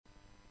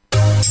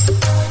The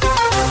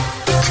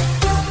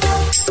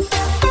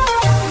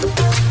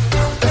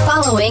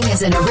following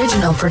is an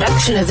original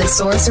production of the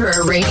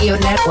Sorcerer Radio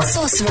Network.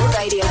 Sorcerer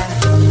Radio.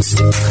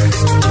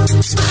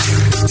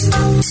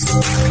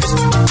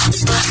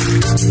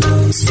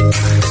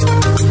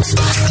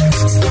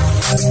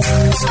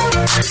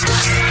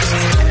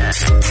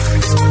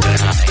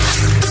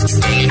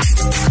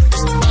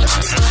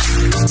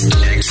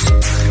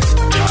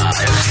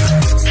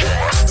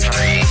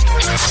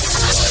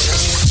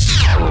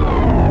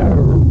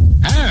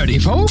 Howdy,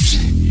 folks.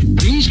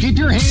 Please keep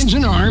your hands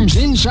and arms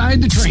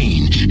inside the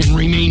train and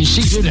remain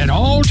seated at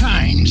all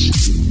times.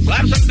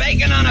 Slap some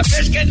bacon on a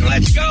biscuit and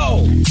let's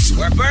go.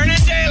 We're burning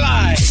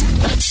daylight.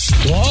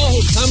 To all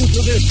who come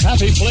to this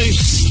happy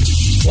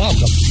place,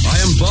 welcome. I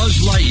am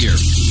Buzz Lightyear.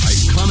 I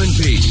come in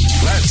peace.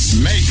 Let's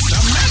make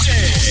some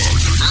magic.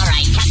 All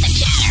right, cut the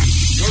chatter.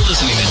 You're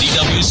listening to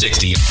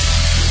DW60.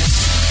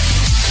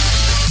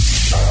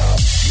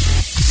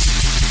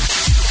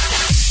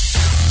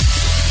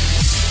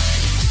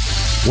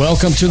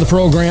 Welcome to the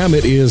program.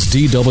 It is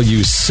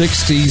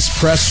DW60's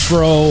Press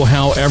Row.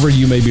 However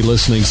you may be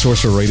listening,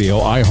 Sorcerer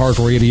Radio,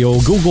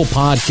 iHeartRadio, Google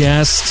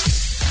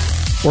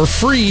Podcast, or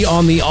free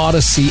on the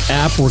Odyssey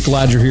app. We're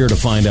glad you're here to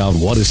find out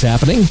what is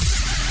happening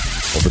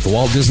over at the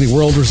Walt Disney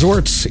World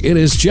Resort. It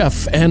is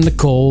Jeff and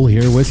Nicole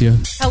here with you.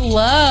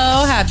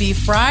 Hello, happy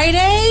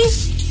Friday.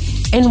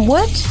 And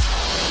what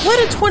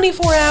a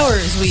 24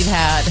 hours we've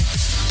had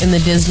in the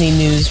Disney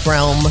news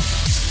realm.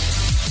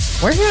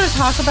 We're here to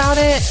talk about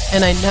it,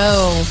 and I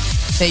know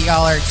that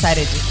y'all are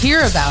excited to hear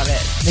about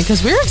it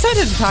because we're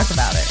excited to talk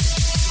about it.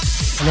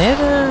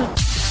 And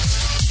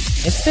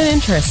it's been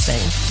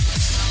interesting.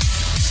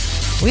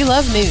 We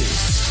love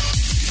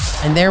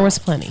news, and there was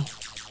plenty.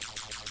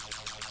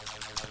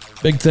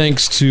 Big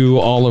thanks to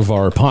all of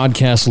our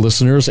podcast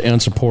listeners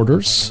and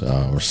supporters.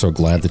 We're so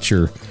glad that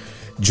you're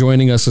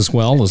joining us as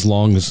well as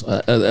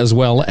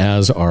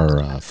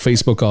our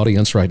Facebook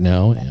audience right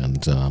now,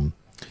 and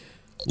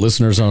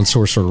listeners on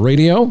Sorcerer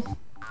Radio,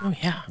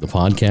 the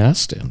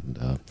podcast,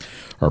 and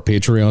our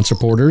Patreon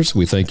supporters.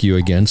 We thank you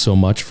again so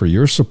much for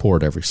your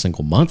support every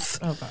single month.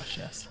 Oh, gosh,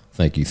 yes.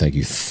 Thank you, thank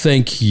you,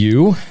 thank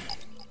you.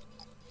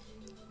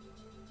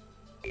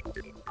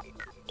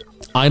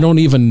 I don't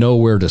even know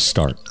where to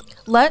start.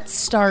 Let's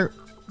start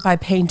by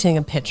painting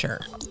a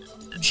picture.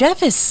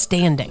 Jeff is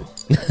standing.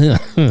 Yeah.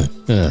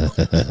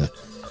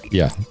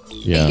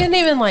 He couldn't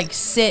even,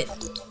 sit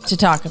to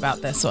talk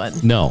about this one.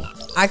 No.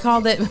 I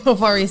called it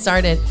before we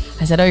started.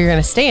 I said, "Oh, you're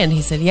going to stand?"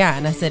 He said, "Yeah."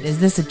 And I said,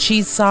 "Is this a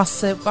cheese sauce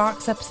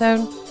soapbox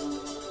episode?"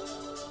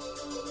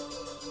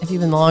 If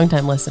you've been a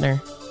long-time listener,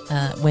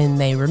 when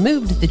they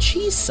removed the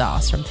cheese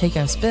sauce from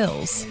Pecos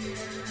Bills,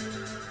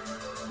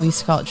 we used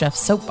to call it Jeff's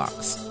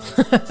soapbox.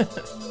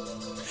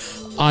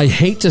 I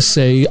hate to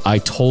say I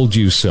told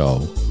you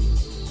so,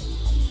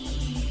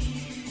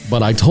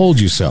 but I told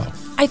you so.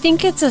 I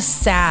think it's a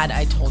sad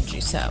I told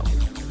you so.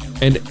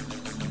 And,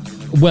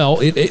 well,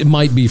 it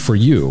might be for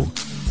you.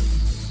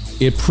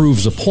 It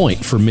proves a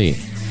point for me.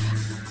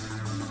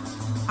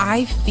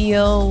 I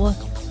feel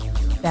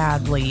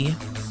badly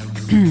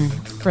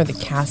for the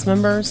cast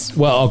members.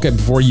 Well, okay,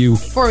 before you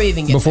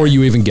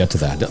even get to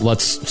that,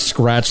 let's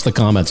scratch the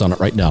comments on it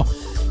right now.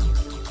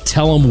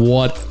 Tell them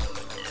what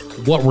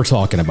we're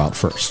talking about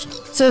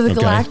first. So the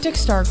Galactic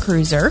Star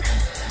Cruiser,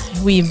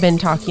 we've been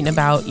talking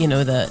about,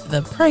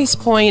 the price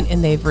point,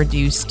 and they've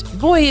reduced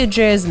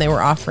voyages, and they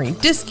were offering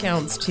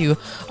discounts to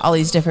all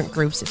these different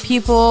groups of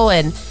people.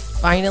 And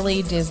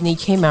finally, Disney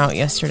came out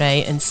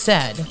yesterday and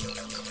said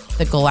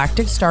the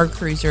Galactic Star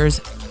Cruiser's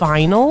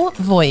final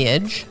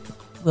voyage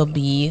will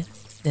be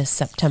this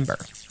September.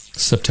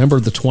 September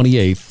the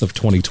 28th of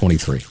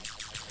 2023.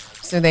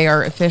 So they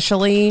are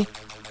officially,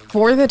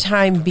 for the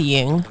time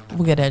being,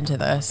 we'll get into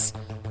this,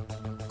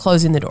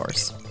 closing the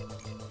doors,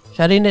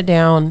 shutting it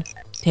down,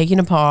 taking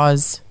a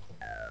pause,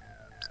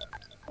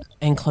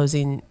 and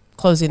closing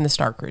the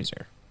Star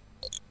Cruiser.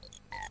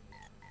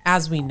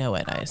 As we know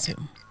it, I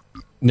assume.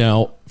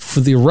 Now, for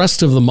the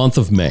rest of the month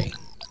of May,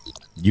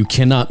 you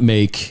cannot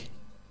make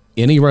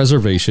any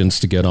reservations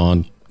to get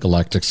on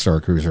Galactic Star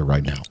Cruiser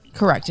right now.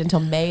 Correct, until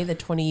May the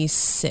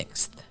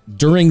 26th.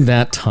 During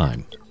that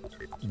time,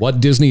 what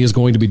Disney is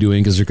going to be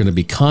doing is they're going to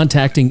be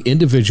contacting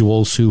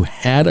individuals who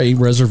had a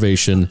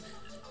reservation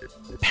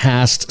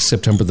past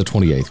September the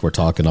 28th. We're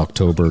talking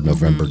October,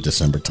 November,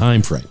 December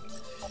timeframe.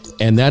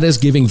 And that is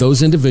giving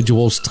those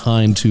individuals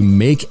time to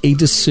make a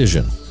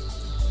decision.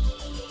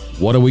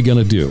 What are we going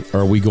to do?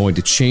 Are we going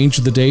to change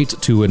the date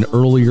to an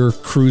earlier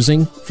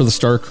cruising for the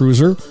Star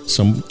Cruiser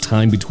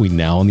sometime between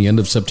now and the end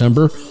of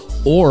September?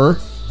 Or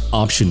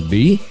option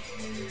B,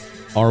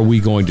 are we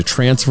going to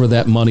transfer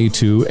that money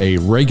to a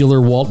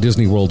regular Walt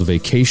Disney World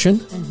vacation?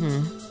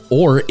 Mm-hmm.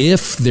 Or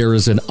if there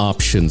is an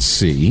option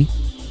C,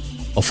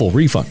 a full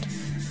refund.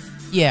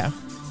 Yeah.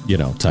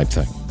 Type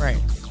thing. Right.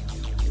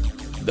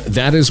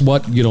 That is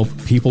what,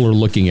 people are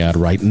looking at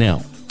right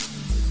now.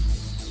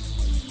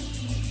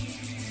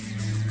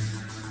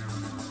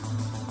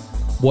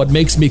 What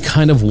makes me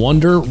kind of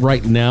wonder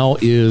right now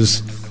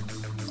is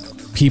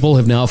people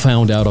have now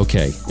found out,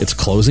 okay, it's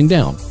closing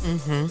down.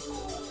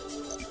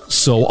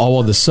 So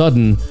all of a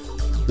sudden,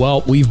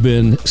 well, we've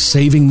been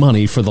saving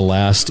money for the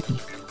last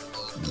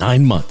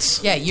 9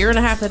 months. Yeah, year and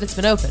a half that it's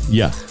been open.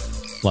 Yeah.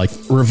 Like,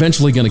 we're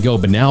eventually going to go,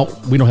 but now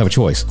we don't have a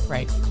choice.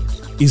 Right.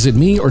 Is it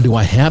me, or do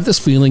I have this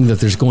feeling that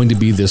there's going to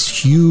be this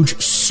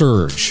huge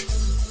surge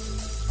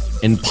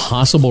in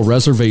possible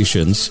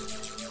reservations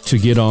to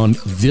get on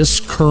this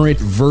current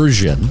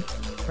version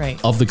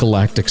of the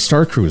Galactic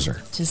Star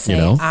Cruiser? To say,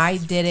 I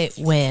did it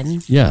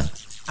when. Yeah.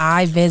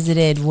 I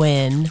visited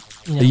when.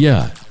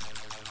 Yeah.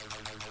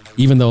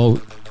 Even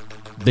though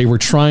they were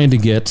trying to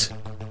get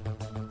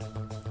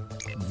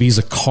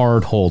Visa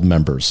card hold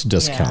members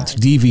discounts,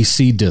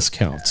 DVC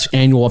discounts,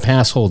 annual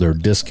pass holder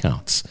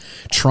discounts,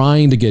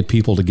 trying to get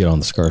people to get on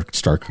the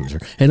Star Cruiser,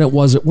 and it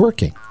wasn't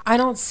working. I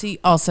don't see,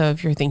 also,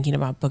 if you're thinking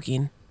about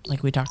booking,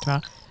 like we talked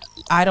about,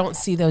 I don't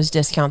see those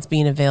discounts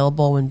being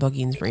available when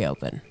bookings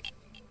reopen.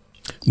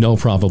 No,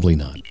 probably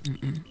not.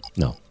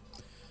 No.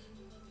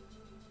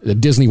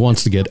 Disney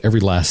wants to get every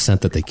last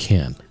cent that they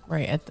can.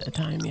 Right, at the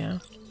time, yeah.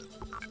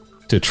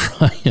 To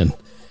try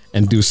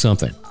and do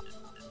something.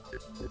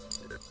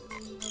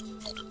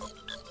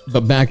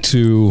 But back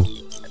to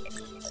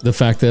the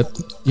fact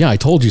that, yeah, I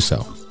told you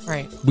so.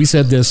 Right. We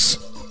said this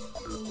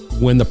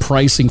when the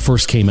pricing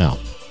first came out.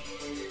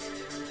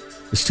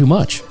 It's too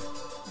much.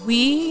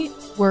 We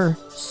were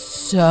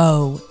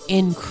so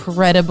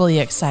incredibly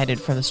excited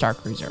for the Star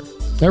Cruiser.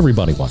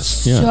 Everybody was.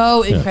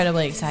 So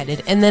incredibly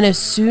excited. And then as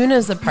soon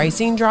as the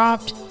pricing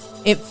dropped,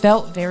 it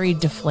felt very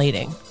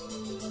deflating.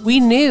 We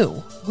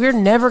knew we're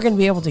never going to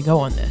be able to go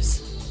on this.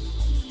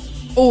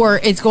 Or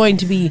it's going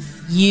to be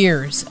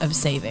years of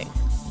saving.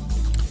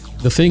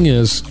 The thing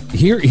is,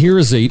 here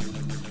is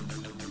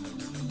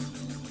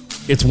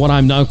it's what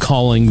I'm now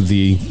calling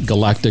the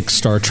Galactic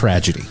Star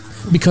tragedy.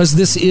 Because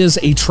this is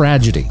a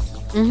tragedy.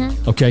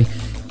 Okay?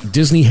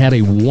 Disney had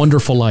a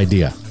wonderful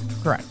idea.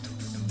 Correct.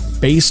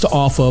 Based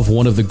off of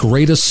one of the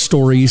greatest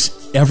stories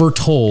ever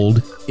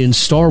told in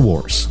Star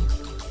Wars.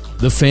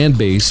 The fan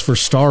base for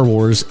Star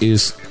Wars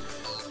is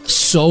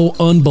so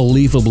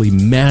unbelievably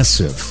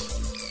massive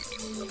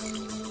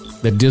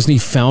that Disney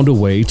found a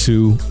way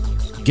to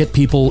get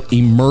people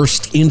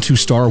immersed into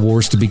Star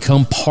Wars to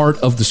become part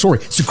of the story.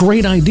 It's a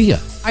great idea.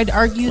 I'd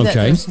argue that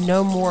there's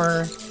no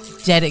more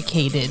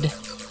dedicated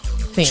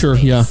fan base. Sure,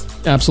 yeah,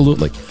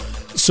 absolutely.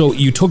 So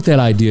you took that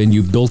idea and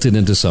you built it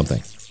into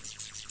something.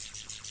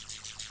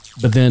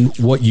 But then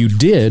what you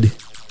did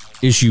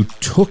is you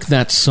took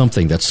that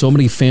something that so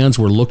many fans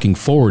were looking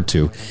forward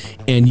to,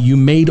 and you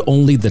made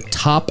only the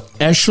top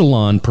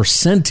echelon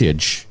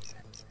percentage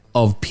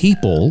of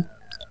people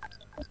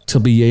to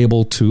be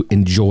able to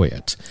enjoy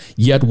it.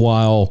 Yet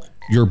while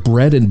your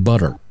bread and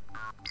butter,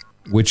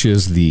 which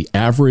is the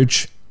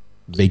average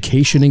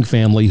vacationing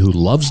family who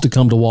loves to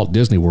come to Walt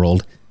Disney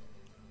World,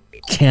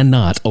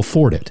 cannot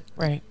afford it.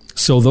 Right.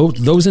 So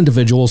those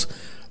individuals,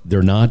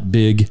 they're not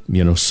big,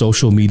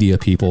 social media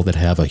people that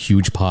have a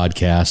huge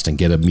podcast and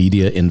get a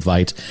media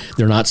invite.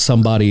 They're not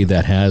somebody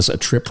that has a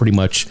trip pretty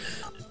much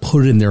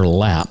put in their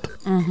lap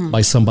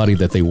by somebody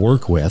that they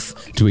work with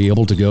to be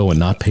able to go and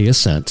not pay a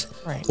cent.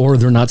 Right. Or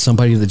they're not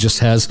somebody that just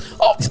has,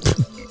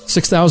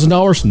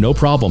 $6,000, no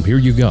problem, here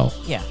you go.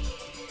 Yeah.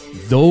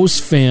 Those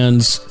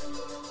fans,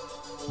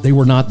 they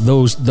were not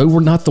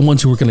the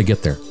ones who were going to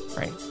get there.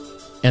 Right.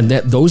 And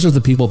those are the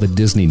people that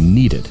Disney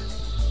needed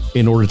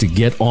in order to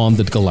get on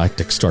the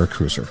Galactic Star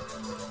Cruiser.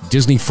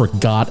 Disney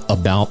forgot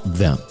about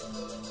them.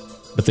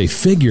 But they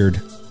figured,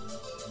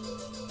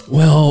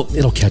 well,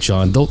 it'll catch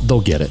on.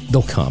 They'll get it.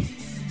 They'll come.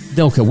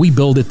 We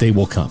build it, they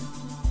will come.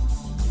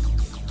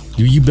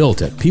 You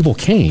built it. People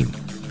came.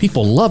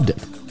 People loved it.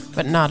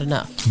 But not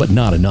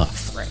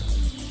enough. Right.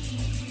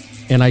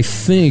 And I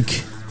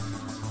think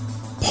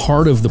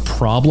part of the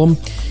problem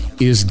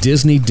is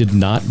Disney did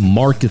not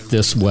market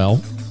this well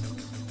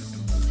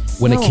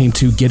when it came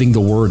to getting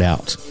the word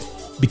out.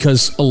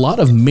 Because a lot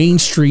of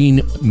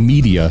mainstream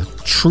media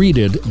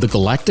treated the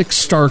Galactic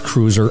Star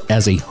Cruiser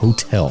as a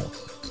hotel.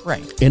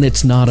 Right. And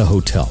it's not a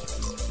hotel.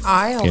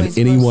 I always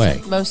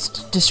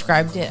most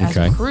described it as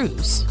a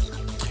cruise.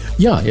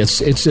 Yeah, it's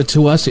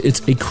to us,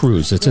 it's a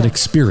cruise. It's an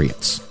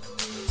experience.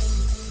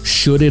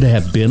 Should it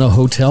have been a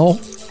hotel?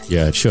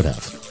 Yeah, it should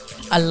have.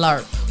 A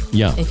LARP,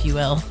 if you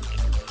will.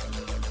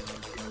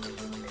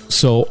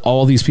 So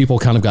all these people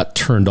kind of got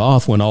turned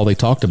off when all they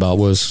talked about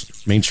was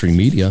mainstream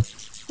media.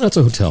 That's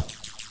a hotel.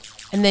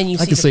 And then you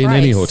see I can say price.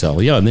 In any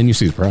hotel. Yeah, and then you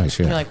see the price.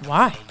 Yeah. You're like,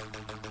 why?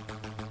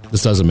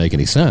 This doesn't make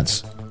any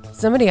sense.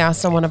 Somebody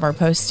asked on one of our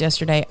posts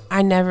yesterday,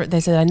 they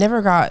said, I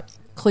never got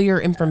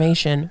clear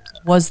information.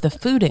 Was the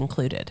food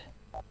included?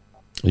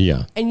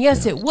 Yeah. And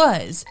yes, it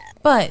was.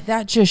 But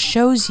that just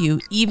shows you,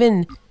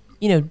 even,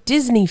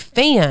 Disney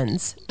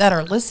fans that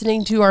are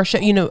listening to our show,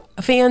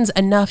 fans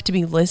enough to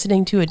be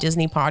listening to a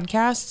Disney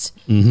podcast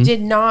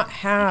did not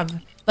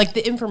have,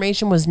 the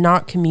information was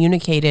not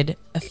communicated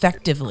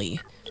effectively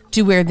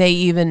to where they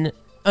even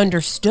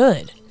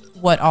understood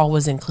what all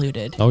was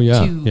included. Oh,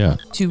 yeah.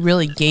 To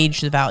really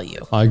gauge the value.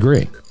 I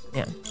agree.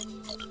 Yeah.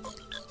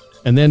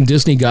 And then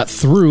Disney got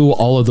through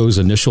all of those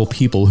initial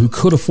people who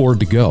could afford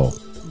to go.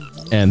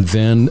 And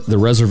then the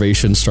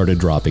reservations started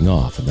dropping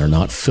off, and they're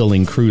not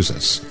filling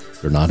cruises.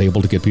 They're not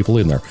able to get people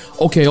in there.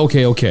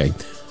 Okay.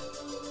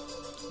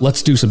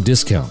 Let's do some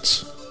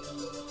discounts.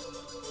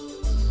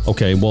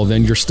 Okay, well,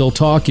 then you're still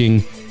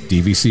talking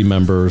DVC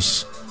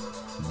members,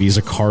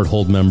 Visa card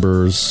hold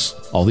members,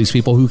 all these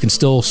people who can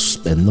still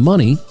spend the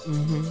money,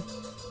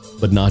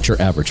 but not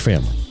your average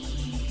family.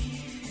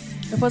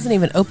 It wasn't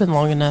even open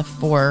long enough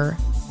for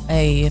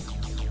a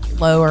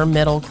lower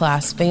middle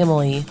class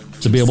family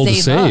to be able to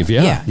save.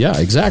 Yeah,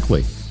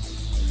 exactly.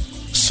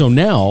 So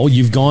now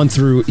you've gone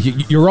through,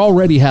 you're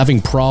already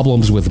having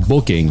problems with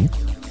booking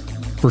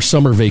for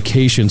summer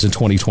vacations in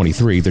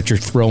 2023 that you're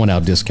throwing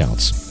out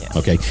discounts. Yeah.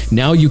 Okay.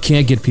 Now you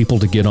can't get people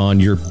to get on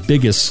your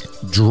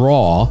biggest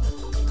draw,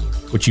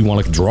 which you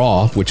want to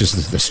draw, which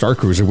is the Star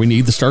Cruiser. We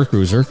need the Star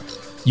Cruiser.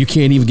 You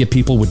can't even get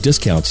people with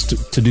discounts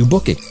to do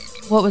booking.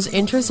 What was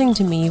interesting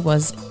to me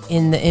was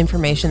in the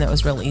information that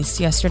was released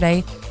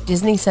yesterday,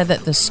 Disney said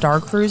that the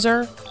Star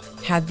Cruiser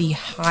had the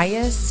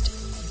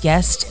highest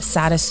guest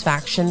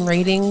satisfaction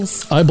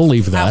ratings. I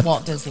believe that. At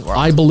Walt Disney World.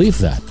 I believe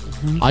that.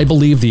 I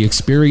believe the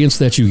experience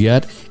that you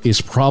get is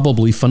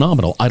probably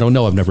phenomenal. I don't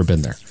know. I've never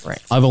been there. Right.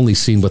 I've only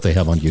seen what they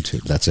have on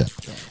YouTube. That's it.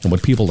 Yeah. And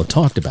what people have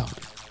talked about.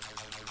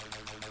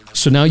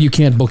 So now you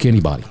can't book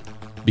anybody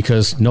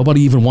because nobody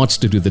even wants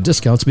to do the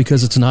discounts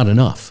because it's not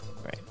enough.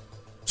 Right.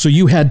 So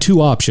you had two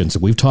options.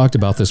 We've talked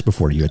about this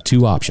before. You had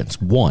two options.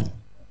 One,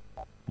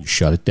 you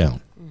shut it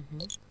down.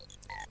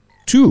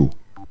 Two,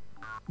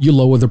 you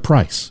lower the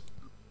price.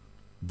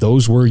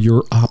 Those were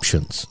your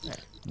options. Right.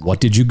 What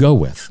did you go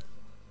with?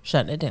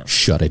 Shut it down.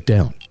 Shut it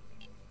down.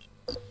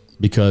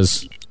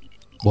 Because,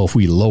 well, if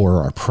we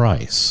lower our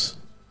price,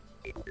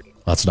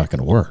 that's not going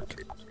to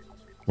work.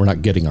 We're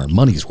not getting our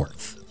money's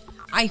worth.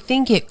 I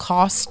think it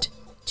cost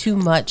too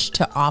much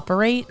to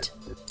operate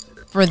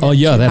for them. Oh,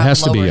 yeah, that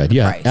has to be it.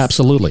 Yeah, price.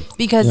 Absolutely.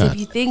 Because if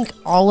you think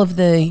all of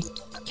the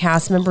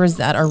cast members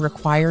that are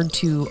required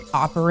to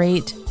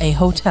operate a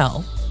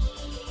hotel,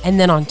 and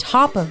then on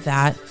top of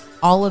that,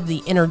 all of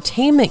the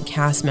entertainment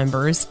cast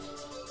members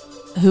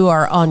who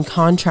are on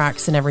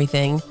contracts and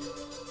everything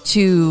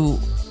to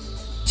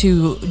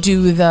do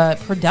the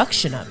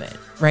production of it,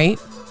 right?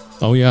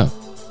 Oh, yeah.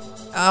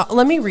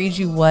 Let me read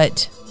you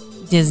what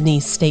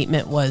Disney's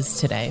statement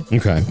was today.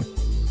 Okay.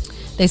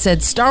 They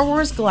said, Star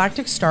Wars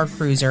Galactic Star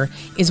Cruiser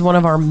is one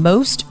of our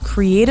most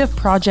creative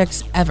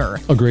projects ever.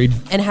 Agreed.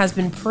 And has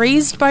been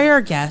praised by our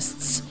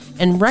guests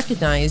and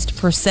recognized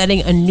for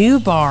setting a new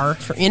bar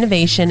for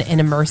innovation and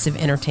immersive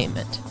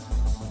entertainment.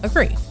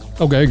 Agree.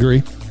 Okay, agree.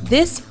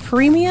 This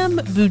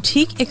premium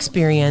boutique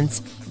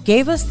experience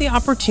gave us the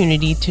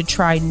opportunity to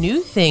try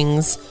new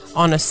things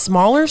on a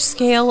smaller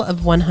scale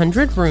of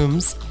 100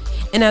 rooms,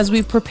 and as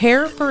we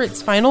prepare for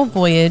its final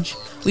voyage,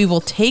 we will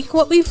take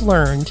what we've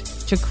learned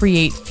to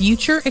create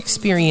future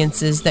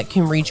experiences that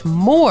can reach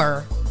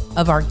more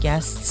of our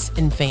guests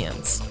and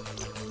fans.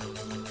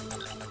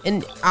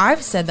 And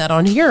I've said that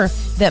on here,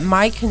 that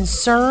my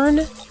concern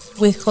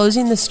with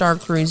closing the Star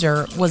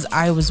Cruiser was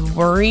I was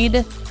worried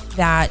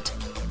that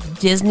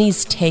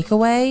Disney's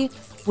takeaway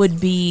would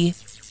be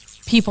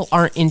people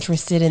aren't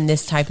interested in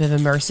this type of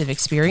immersive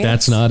experience.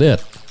 That's not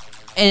it.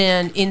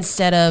 And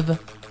instead of,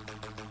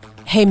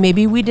 hey,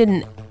 maybe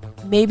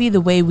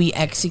the way we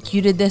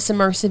executed this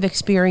immersive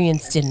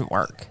experience didn't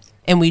work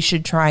and we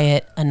should try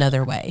it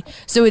another way.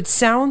 So it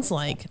sounds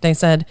like they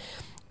said,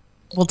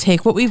 we'll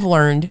take what we've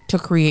learned to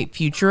create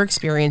future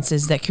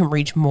experiences that can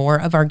reach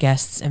more of our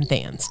guests and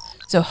fans.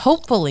 So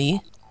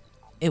hopefully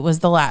it was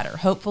the latter.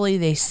 Hopefully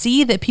they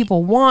see that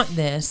people want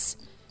this,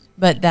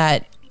 but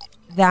that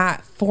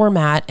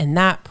format and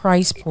that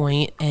price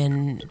point,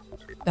 and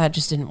that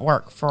just didn't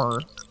work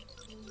for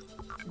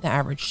the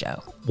average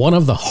Joe. One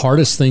of the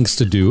hardest things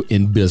to do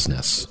in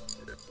business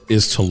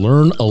is to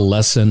learn a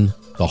lesson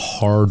the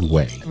hard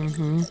way.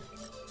 Mm-hmm.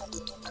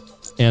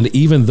 And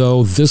even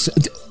though this...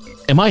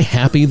 Am I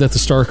happy that the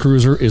Star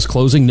Cruiser is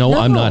closing? No,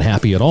 I'm not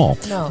happy at all.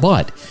 No.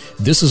 But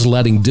this is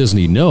letting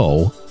Disney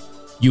know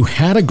you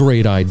had a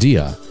great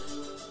idea,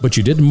 but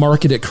you didn't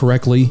market it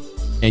correctly,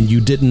 and you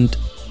didn't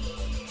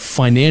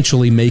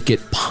financially make it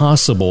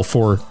possible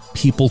for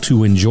people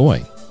to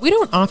enjoy. We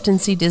don't often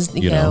see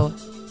Disney go,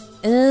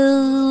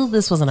 oh,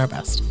 this wasn't our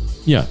best.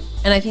 Yeah.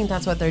 And I think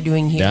that's what they're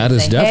doing here. That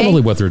is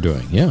definitely what they're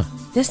doing, yeah.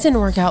 This didn't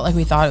work out like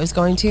we thought it was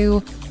going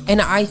to,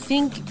 and I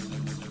think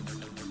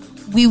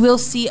we will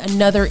see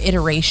another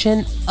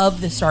iteration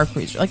of the Star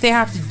Cruiser. Like, they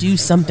have to do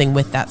something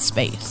with that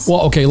space.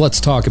 Well, okay,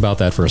 let's talk about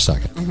that for a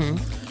second.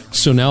 Mm-hmm.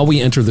 So now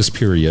we enter this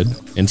period,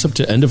 end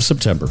of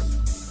September.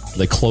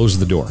 They close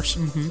the doors.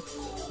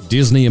 Mm-hmm.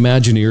 Disney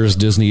Imagineers,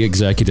 Disney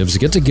executives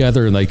get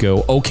together and they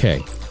go,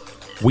 okay,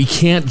 we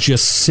can't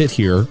just sit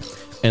here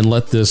and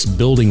let this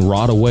building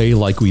rot away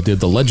like we did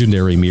the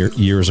legendary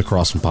years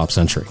across from Pop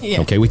Century.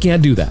 Yeah. Okay, we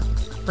can't do that.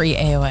 Free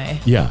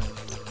AOA. Yeah.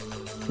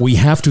 We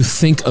have to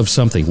think of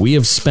something. We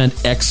have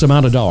spent X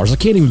amount of dollars. I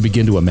can't even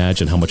begin to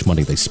imagine how much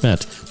money they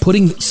spent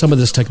putting some of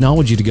this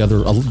technology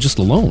together just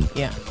alone.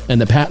 Yeah.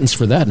 And the patents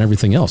for that and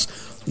everything else.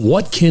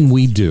 What can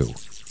we do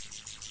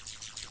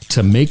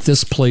to make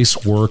this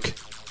place work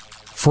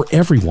for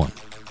everyone,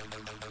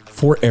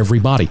 for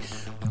everybody?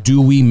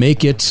 Do we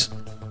make it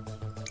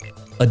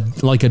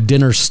like a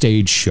dinner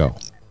stage show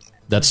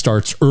that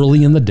starts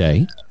early in the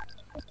day,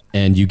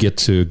 and you get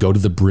to go to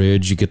the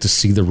bridge, you get to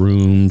see the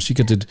rooms, you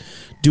get to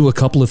do a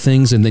couple of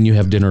things, and then you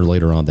have dinner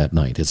later on that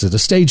night? Is it a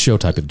stage show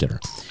type of dinner?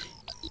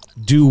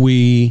 Do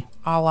we...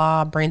 A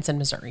la Branson,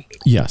 Missouri.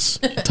 Yes,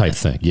 type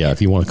thing. Yeah,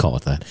 if you want to call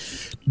it that.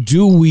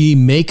 Do we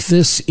make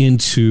this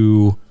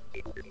into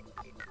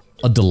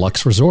a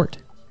deluxe resort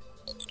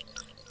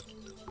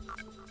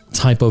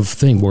type of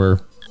thing where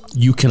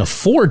you can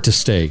afford to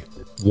stay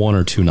 1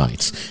 or 2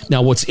 nights?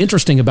 Now, what's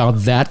interesting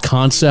about that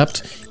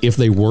concept, if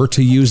they were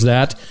to use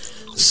that,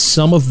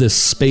 some of the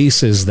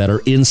spaces that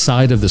are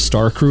inside of the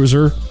Star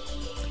Cruiser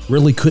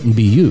really couldn't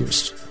be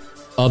used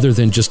other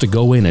than just to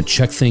go in and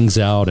check things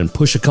out and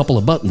push a couple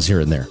of buttons here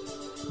and there,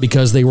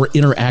 because they were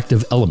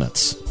interactive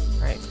elements.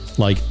 Right.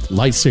 Like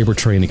lightsaber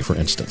training, for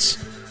instance.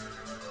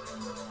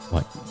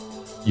 Like,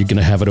 you're going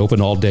to have it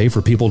open all day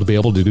for people to be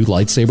able to do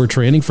lightsaber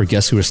training for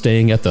guests who are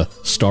staying at the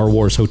Star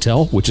Wars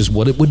Hotel, which is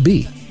what it would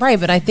be. Right,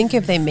 but I think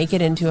if they make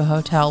it into a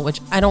hotel,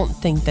 which I don't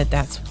think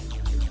that's...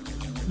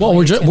 Well,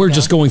 we're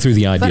just going through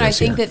the ideas. But I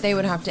think here. that they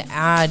would have to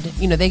add,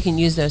 they can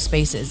use those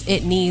spaces.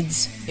 It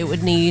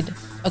would need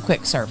a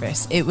quick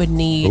service. It would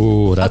need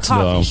a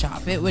coffee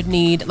shop. It would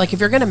need, if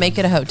you're going to make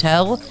it a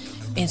hotel,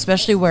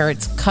 especially where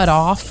it's cut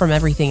off from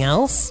everything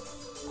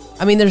else,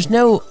 I mean, there's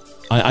no...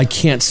 I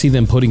can't see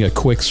them putting a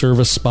quick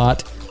service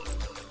spot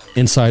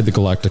inside the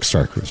Galactic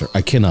Star Cruiser.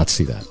 I cannot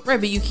see that. Right,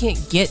 but you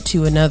can't get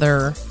to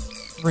another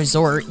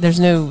resort. There's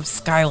no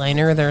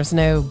Skyliner. There's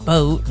no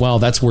boat. Well,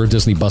 that's where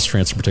Disney Bus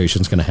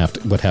Transportation is going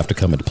to would have to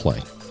come into play.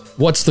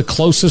 What's the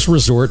closest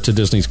resort to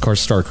Disney's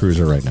Star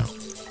Cruiser right now?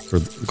 For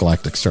the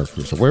Galactic Star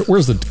Cruiser,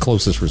 where's the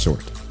closest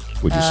resort?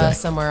 Would you say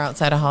somewhere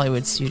outside of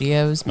Hollywood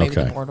Studios, maybe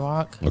the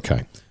Boardwalk?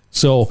 Okay,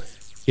 so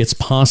it's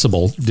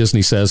possible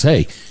Disney says,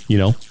 "Hey,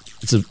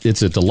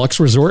 it's a deluxe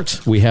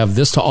resort. We have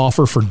this to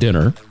offer for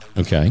dinner."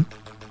 Okay.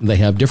 They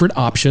have different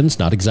options,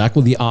 not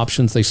exactly the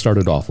options they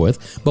started off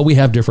with, but we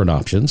have different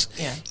options.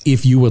 Yeah.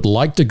 If you would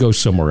like to go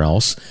somewhere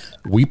else,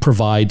 we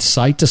provide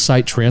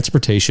site-to-site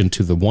transportation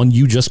to the one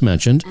you just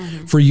mentioned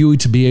for you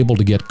to be able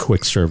to get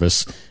quick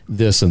service,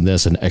 this and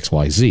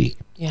XYZ.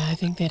 Yeah, I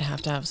think they'd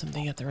have to have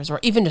something at the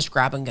resort, even just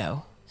grab and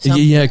go.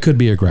 Yeah, it could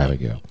be a grab and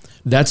go.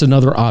 That's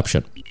another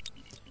option.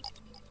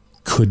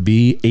 Could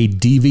be a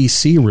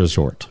DVC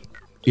resort.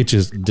 It's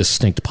a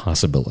distinct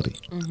possibility.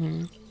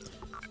 Mm-hmm.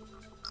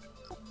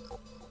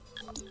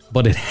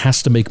 But it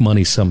has to make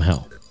money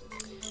somehow.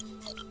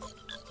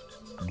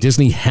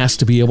 Disney has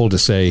to be able to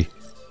say,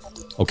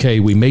 okay,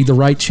 we made the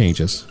right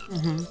changes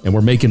and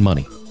we're making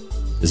money.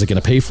 Is it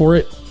going to pay for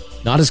it?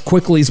 Not as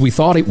quickly as we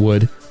thought it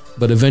would,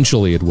 but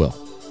eventually it will.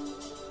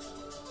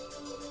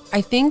 I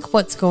think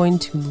what's going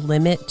to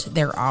limit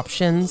their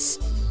options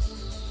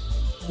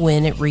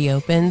when it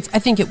reopens, I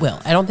think it will.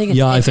 I don't think it's...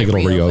 Yeah, I think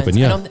it'll reopen.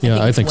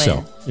 Yeah, I think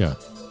so. Yeah.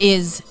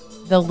 Is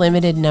the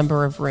limited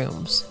number of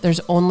rooms.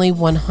 There's only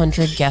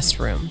 100 guest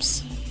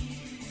rooms.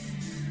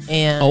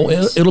 And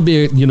it'll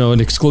be an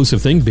exclusive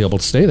thing to be able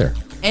to stay there.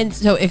 And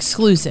so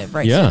exclusive,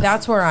 right? Yeah. So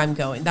that's where I'm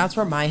going. That's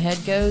where my head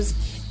goes,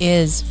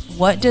 is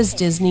what does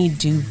Disney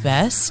do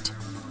best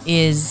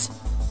is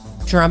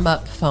drum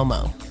up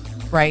FOMO,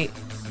 right?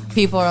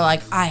 People are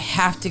like, I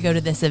have to go to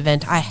this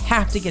event. I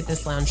have to get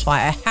this lounge fly.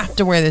 I have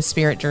to wear this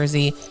Spirit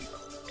jersey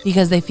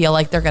because they feel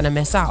like they're going to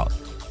miss out.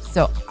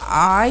 So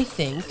I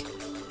think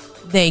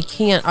they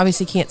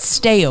obviously can't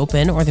stay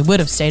open, or they would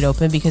have stayed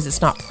open because it's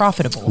not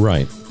profitable.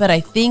 Right. But I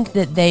think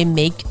that they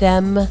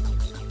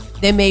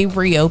may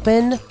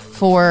reopen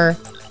for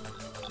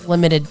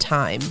limited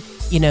time,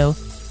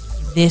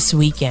 this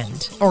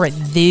weekend or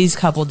these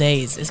couple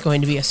days is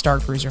going to be a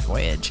Star Cruiser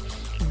voyage.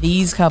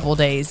 These couple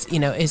days,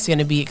 is going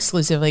to be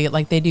exclusively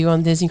like they do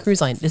on Disney Cruise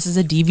Line. This is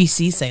a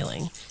DVC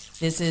sailing.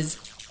 This is,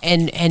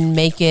 and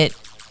make it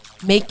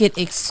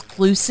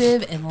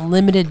exclusive and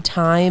limited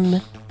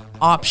time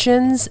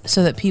options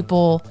so that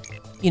people,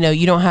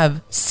 you don't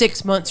have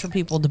 6 months for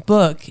people to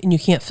book and you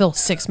can't fill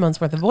 6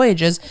 months worth of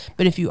voyages.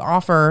 But if you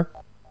offer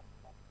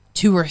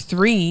 2 or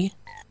 3,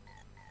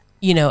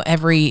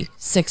 every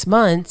 6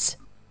 months,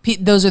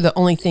 those are the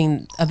only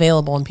thing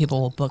available and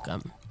people will book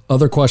them.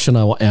 Other question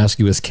I will ask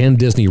you is, can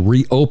Disney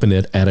reopen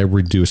it at a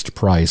reduced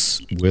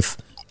price with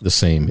the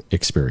same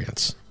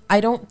experience?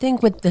 I don't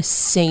think with the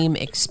same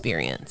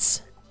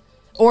experience.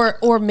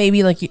 Or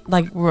maybe like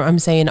I'm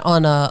saying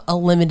on a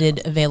limited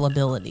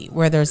availability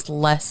where there's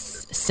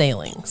less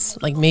sailings,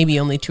 like maybe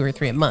only 2 or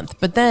 3 a month.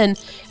 But then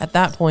at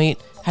that point,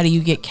 How do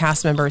you get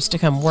cast members to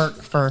come work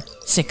for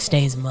 6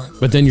 days a month?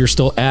 But then you're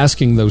still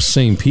asking those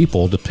same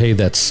people to pay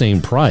that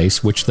same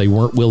price, which they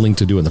weren't willing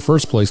to do in the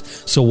first place.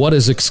 So what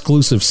is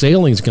Exclusive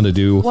Sailings going to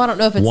do? Well, I don't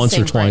know if it's once the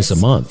same or twice price.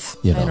 a month.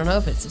 You know? I don't know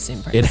if it's the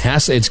same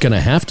price. It's going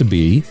to have to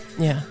be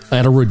at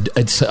an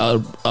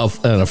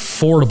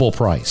affordable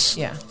price.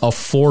 Yeah.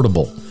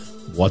 Affordable.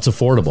 What's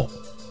affordable?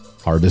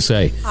 Hard to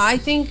say. I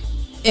think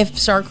if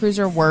Star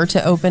Cruiser were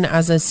to open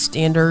as a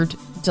standard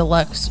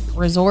deluxe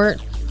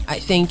resort, I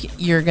think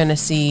you're going to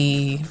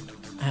see,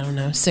 I don't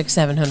know,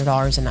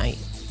 $600-700 a night.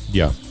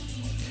 Yeah.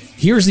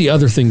 Here's the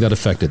other thing that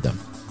affected them,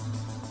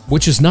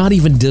 which is not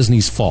even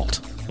Disney's fault,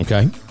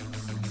 okay?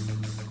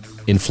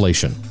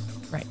 Inflation.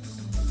 Right.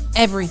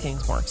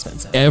 Everything's more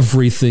expensive.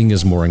 Everything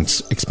is more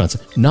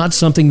expensive. Not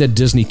something that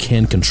Disney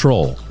can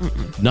control.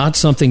 Mm-mm. Not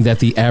something that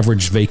the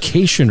average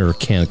vacationer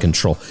can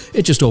control.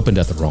 It just opened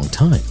at the wrong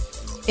time.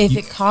 If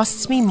it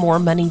costs me more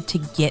money to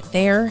get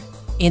there,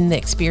 in the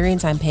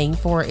experience I'm paying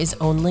for is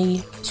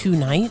only 2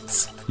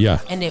 nights.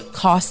 Yeah. And it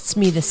costs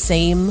me the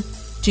same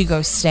to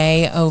go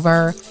stay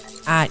over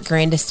at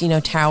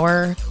Grandestino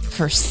Tower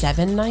for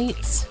 7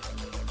 nights.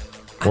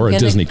 Or a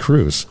Disney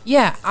cruise.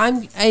 Yeah.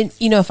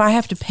 If I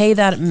have to pay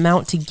that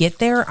amount to get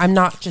there, I'm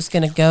not just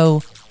going to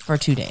go for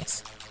 2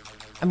 days.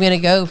 I'm going to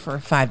go for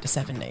 5 to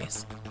 7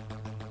 days.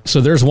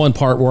 So there's one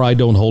part where I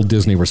don't hold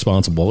Disney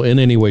responsible in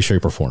any way,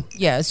 shape, or form.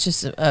 Yeah, it's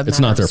just a matter it's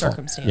not their of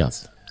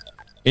circumstance. Fault. Yeah.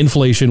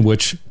 Inflation,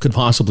 which could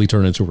possibly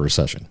turn into a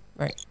recession.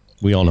 Right.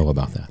 We all know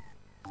about that.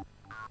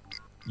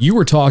 You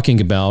were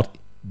talking about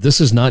this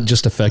is not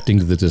just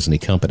affecting the Disney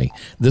company.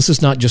 This is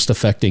not just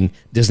affecting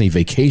Disney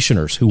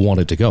vacationers who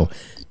wanted to go.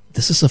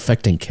 This is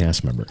affecting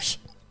cast members.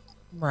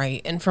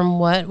 Right. And from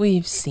what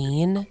we've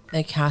seen,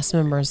 the cast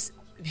members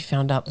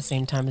found out the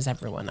same time as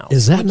everyone else.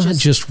 Is that not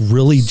just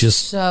really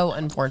just so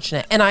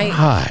unfortunate? And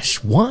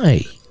gosh,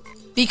 why?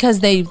 Because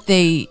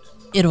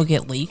it'll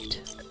get leaked.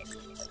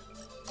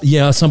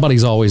 Yeah,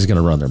 somebody's always going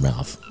to run their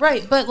mouth.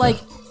 Right, but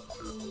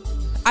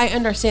I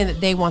understand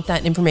that they want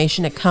that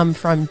information to come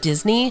from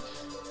Disney,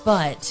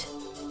 but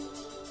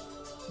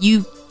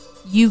you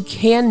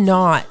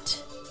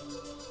cannot.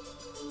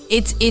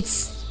 It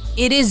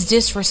is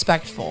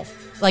disrespectful,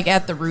 like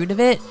at the root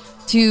of it,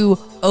 to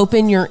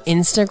open your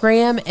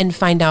Instagram and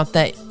find out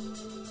that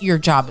your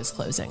job is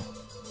closing.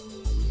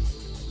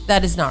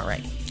 That is not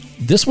right.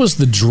 This was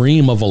the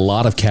dream of a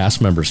lot of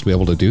cast members to be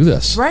able to do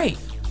this. Right.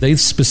 They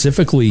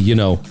specifically,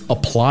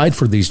 applied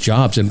for these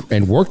jobs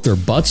and worked their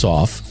butts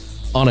off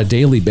on a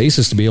daily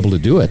basis to be able to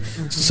do it.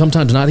 Mm-hmm.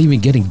 Sometimes not even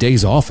getting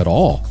days off at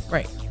all.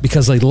 Right.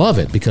 Because they love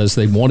it, because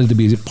they wanted to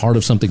be part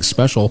of something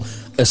special,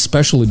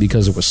 especially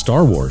because it was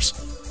Star Wars.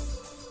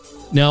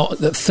 Now,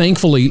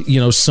 thankfully,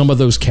 some of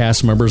those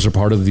cast members are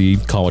part of the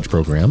college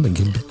program and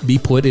can be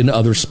put in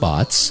other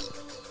spots.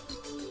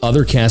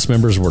 Other cast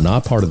members were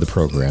not part of the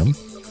program.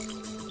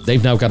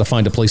 They've now got to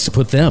find a place to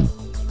put them.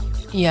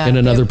 Yeah, in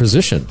another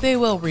position. They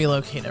will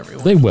relocate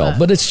everyone. They will,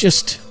 but it's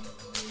just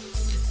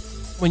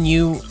when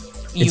you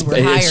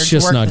were hired to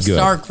work the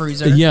Star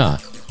Cruiser. Yeah,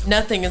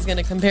 nothing is going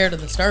to compare to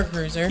the Star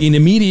Cruiser. And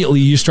immediately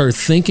you start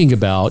thinking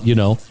about,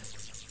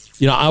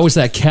 I was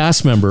that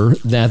cast member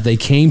that they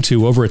came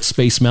to over at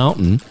Space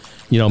Mountain.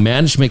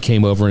 Management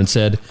came over and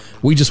said,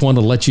 we just want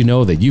to let you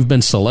know that you've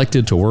been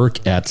selected to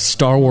work at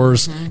Star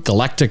Wars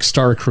Galactic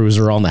Star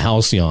Cruiser on the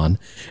Halcyon.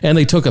 And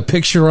they took a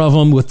picture of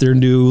them with their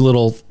new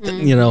little,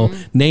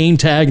 name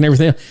tag and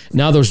everything.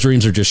 Now those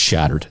dreams are just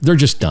shattered. They're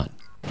just done.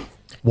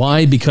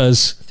 Why?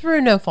 Because through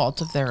no fault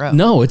of their own.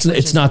 No,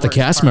 it's not the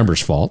cast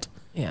members' fault.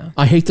 Yeah.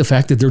 I hate the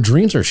fact that their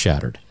dreams are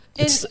shattered.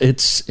 It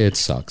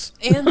sucks.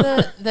 And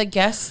the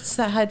guests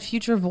that had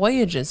future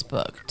voyages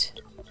booked.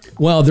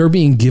 Well, they're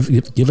being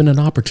given an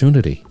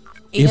opportunity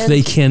if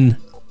they can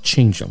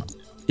change them.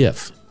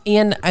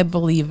 And I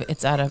believe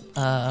it's at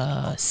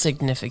a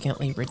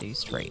significantly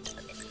reduced rate.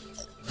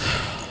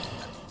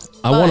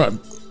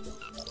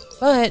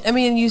 But I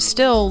mean, you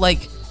still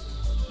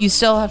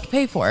have to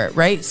pay for it,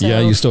 right? So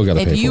yeah, you still got to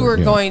pay for it. If you were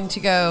going to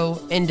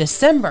go in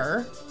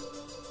December,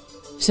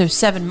 so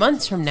 7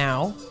 months from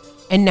now,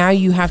 and now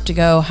you have to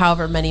go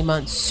however many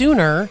months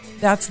sooner,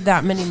 that's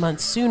that many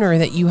months sooner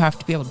that you have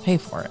to be able to pay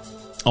for it.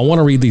 I want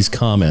to read these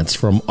comments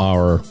from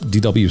our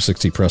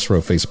DW60 Press Row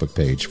Facebook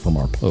page from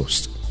our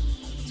post.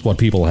 It's what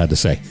people had to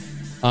say.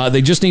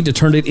 They just need to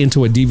turn it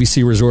into a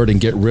DVC resort and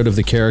get rid of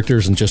the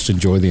characters and just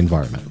enjoy the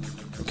environment.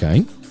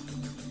 Okay?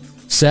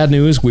 Sad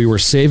news, we were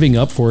saving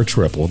up for a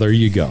trip. Well, there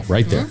you go,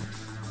 right there.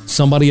 Mm-hmm.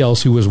 Somebody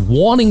else who was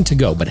wanting to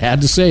go but had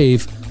to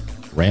save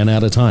ran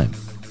out of time.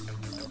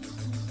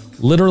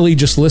 Literally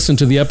just listen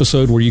to the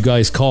episode where you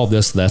guys called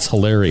this. That's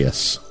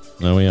hilarious.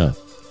 Oh, yeah.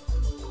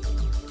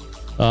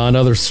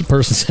 Another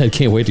person said,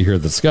 can't wait to hear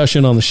the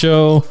discussion on the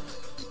show.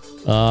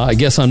 I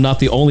guess I'm not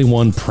the only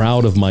one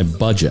proud of my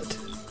budget.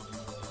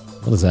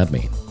 What does that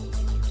mean?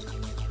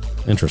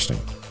 Interesting.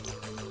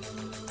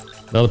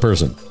 Another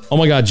person. Oh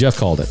my God, Jeff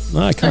called it.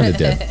 I kind of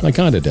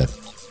did.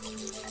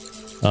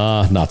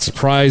 Not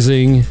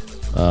surprising.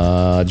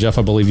 Jeff,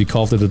 I believe you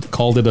called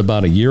it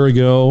about a year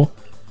ago.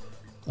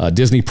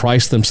 Disney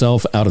priced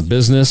themselves out of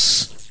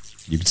business.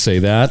 You could say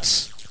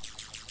that.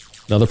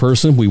 Another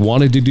person, we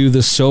wanted to do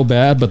this so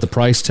bad, but the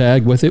price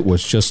tag with it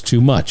was just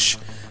too much.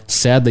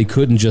 Sad they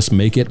couldn't just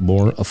make it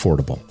more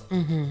affordable.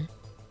 Mm-hmm.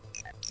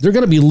 They're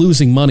going to be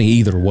losing money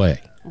either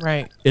way.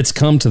 Right. It's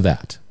come to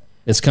that.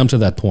 It's come to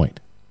that point.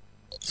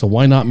 So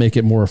why not make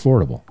it more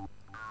affordable?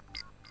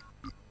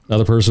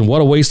 Another person,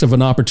 what a waste of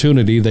an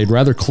opportunity. They'd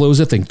rather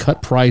close it than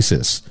cut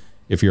prices.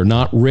 If you're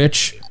not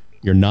rich,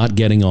 you're not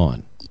getting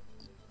on.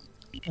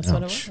 That's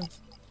what it was.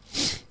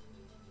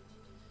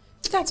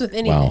 That's with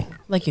anything. Wow.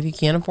 Like if you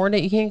can't afford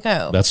it, you can't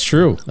go. That's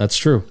true. That's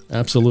true.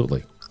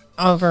 Absolutely.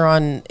 Over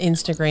on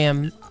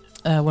Instagram,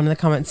 one of the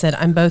comments said,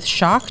 I'm both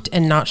shocked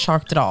and not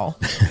shocked at all.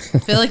 I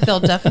feel like they'll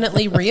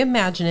definitely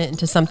reimagine it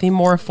into something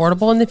more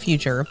affordable in the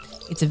future.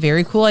 It's a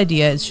very cool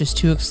idea. It's just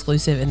too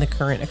exclusive in the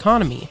current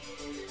economy.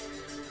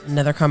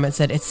 Another comment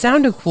said, it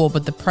sounded cool,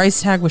 but the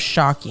price tag was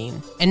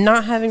shocking. And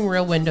not having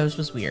real windows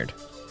was weird.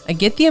 I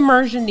get the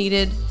immersion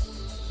needed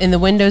and the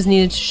windows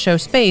needed to show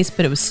space,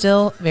 but it was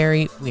still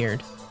very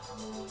weird.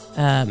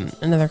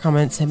 Another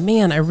comment said,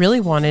 man, I really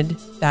wanted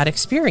that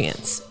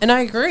experience. And I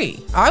agree.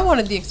 I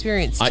wanted the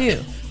experience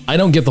too. I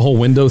don't get the whole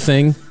window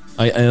thing.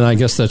 And I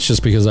guess that's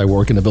just because I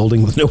work in a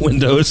building with no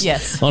windows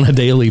on a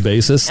daily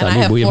basis.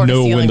 And we have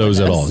no windows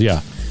at all. Yeah.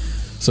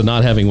 So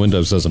not having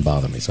windows doesn't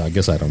bother me. So I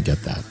guess I don't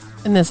get that.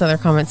 And this other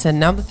comment said,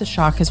 now that the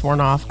shock has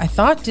worn off, I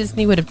thought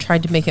Disney would have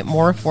tried to make it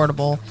more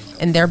affordable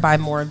and thereby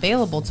more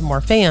available to more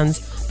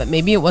fans, but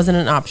maybe it wasn't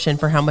an option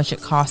for how much it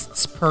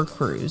costs per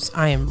cruise.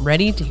 I am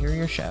ready to hear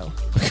your show.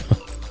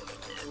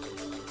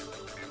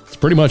 It's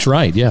pretty much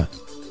right. Yeah.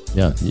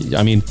 Yeah.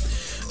 I mean,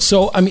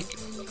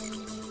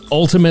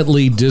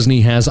 ultimately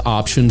Disney has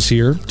options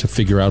here to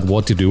figure out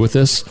what to do with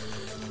this.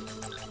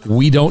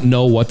 We don't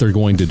know what they're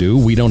going to do.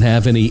 We don't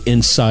have any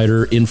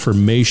insider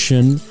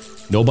information.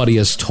 Nobody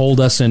has told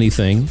us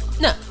anything.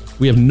 No.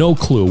 We have no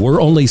clue. We're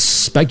only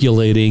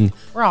speculating.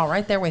 We're all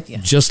right there with you.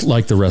 Just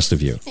like the rest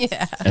of you.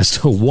 Yeah. As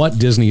to what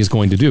Disney is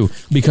going to do.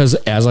 Because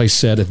as I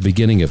said at the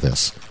beginning of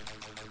this,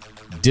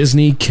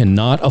 Disney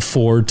cannot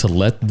afford to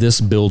let this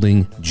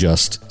building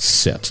just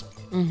sit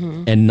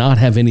and not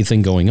have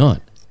anything going on.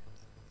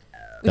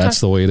 That's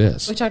the way it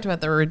is. We talked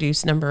about the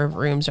reduced number of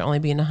rooms, or only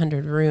being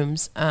 100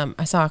 rooms.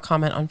 I saw a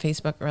comment on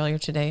Facebook earlier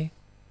today,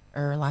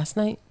 or last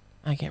night,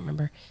 I can't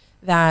remember,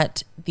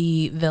 that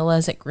the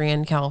villas at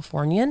Grand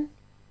Californian,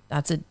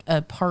 that's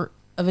a part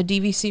of a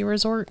DVC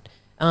resort.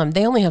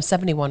 They only have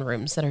 71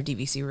 rooms that are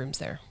DVC rooms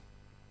there.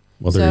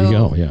 Well, there you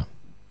go, yeah.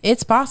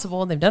 It's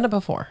possible. They've done it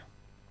before.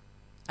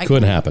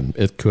 Could happen.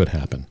 It could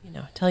happen. You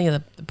know, tell you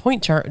the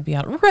point chart would be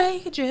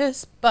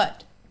outrageous,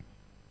 but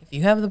if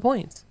you have the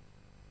points.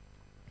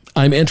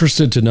 I'm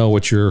interested to know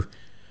what your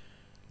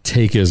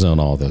take is on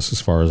all this as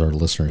far as our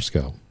listeners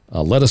go.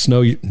 Let us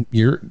know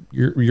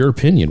your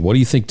opinion. What do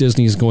you think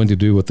Disney is going to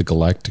do with the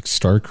Galactic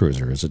Star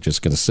Cruiser? Is it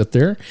just going to sit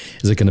there?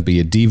 Is it going to be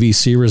a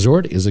DVC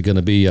resort? Is it going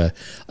to be a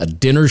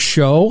dinner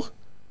show?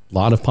 A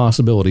lot of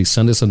possibilities.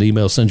 Send us an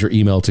email. Send your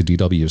email to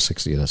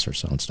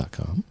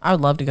dw60@srsounds.com. I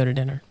would love to go to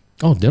dinner.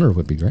 Oh, dinner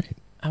would be great.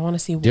 I want to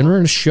see dinner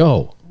and a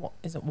show.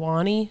 Is it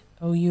Wani?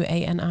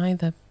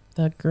 Ouani,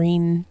 the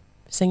green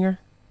singer?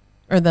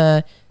 Or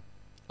the...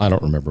 I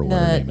don't remember what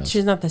her name is.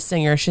 She's not the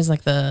singer. She's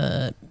like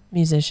the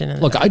musician.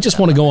 Look, I just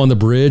want to go on the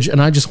bridge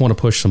and I just want to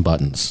push some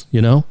buttons,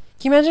 you know?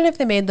 Can you imagine if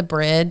they made the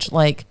bridge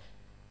like,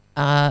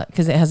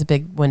 because it has a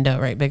big window,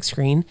 right? Big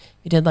screen.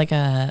 You did like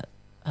a,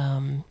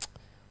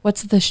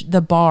 what's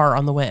the bar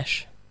on the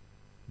Wish?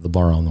 The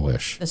bar on the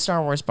Wish. The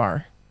Star Wars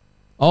bar.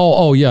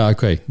 Oh, yeah,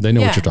 okay. They know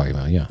what you're talking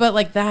about, yeah. But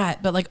like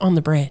that, but like on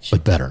the bridge.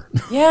 But better.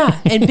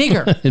 Yeah, and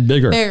bigger. And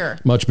bigger.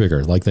 Much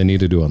bigger, like they need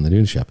to do on the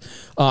Dune Ship.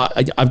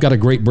 I've got a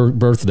great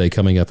birthday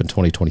coming up in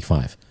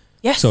 2025.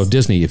 Yes. So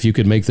Disney, if you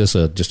could make this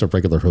just a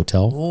regular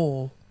hotel.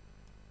 Oh,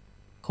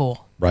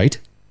 cool. Right?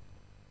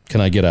 Can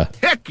I get a...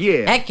 Heck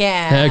yeah. Heck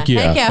yeah. Heck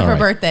yeah. Heck yeah All for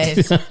right.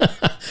 birthdays.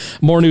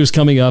 More news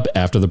coming up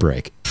after the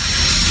break.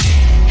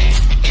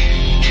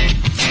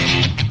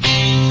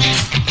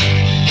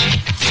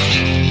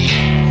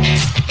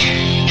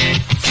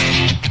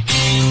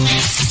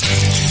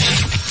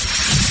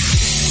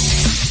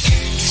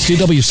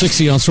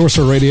 CW60 on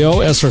Sorcerer Radio,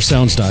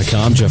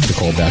 srsounds.com. Jeff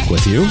Nicole back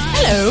with you.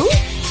 Hello.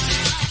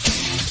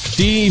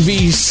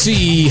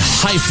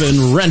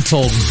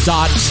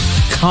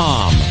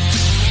 DVC-rental.com.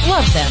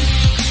 Love them.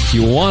 If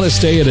you want to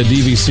stay at a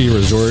DVC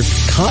resort,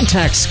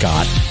 contact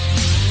Scott.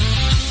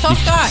 Tell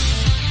Scott.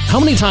 How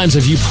many times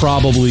have you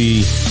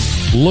probably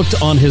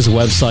looked on his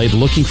website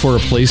looking for a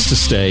place to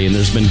stay, and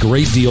there's been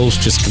great deals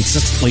just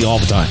consistently all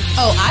the time?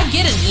 Oh, I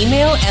get an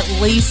email at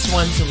least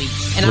once a week,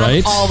 and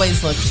Right? I'm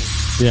always looking.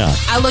 Yeah.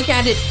 I look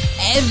at it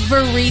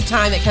every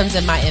time it comes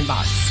in my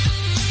inbox.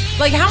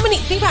 Like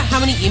think about how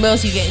many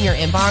emails you get in your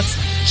inbox,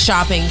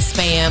 shopping,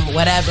 spam,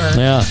 whatever.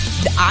 Yeah.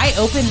 I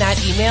open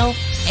that email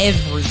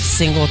every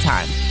single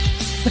time.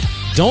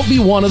 Don't be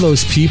one of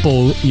those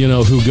people,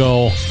 who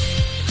go,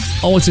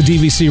 oh, it's a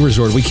DVC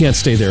resort. We can't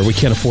stay there. We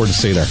can't afford to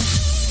stay there.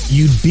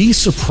 You'd be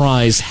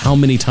surprised how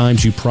many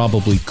times you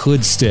probably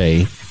could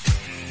stay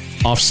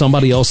off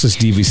somebody else's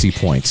DVC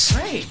points.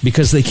 Right.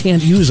 Because they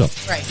can't use them.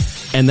 Right.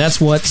 And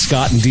that's what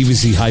Scott and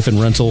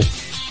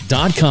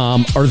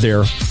DVC-rental.com are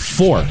there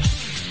for.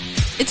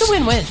 It's a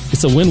win-win.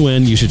 It's a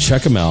win-win. You should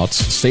check them out.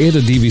 Stay at a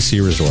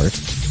DVC resort.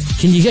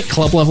 Can you get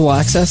club level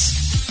access?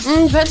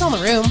 Depends on the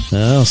room.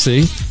 Oh,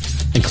 see?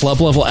 And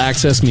club level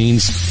access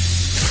means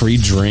free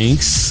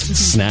drinks,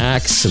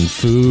 snacks, and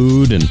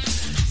food, and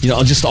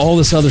just all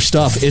this other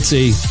stuff. It's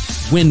a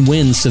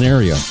win-win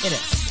scenario. It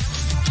is.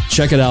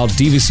 Check it out,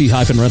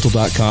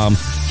 dvc-rental.com.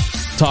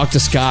 Talk to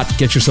Scott.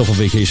 Get yourself a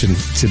vacation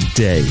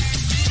today.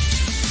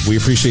 We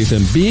appreciate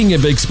them being a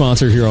big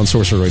sponsor here on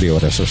Sorcerer Radio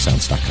at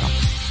srsounds.com.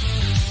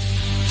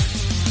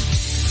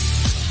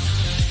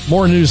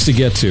 More news to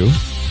get to.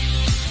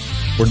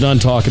 We're done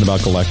talking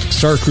about Galactic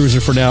Star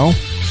Cruiser for now.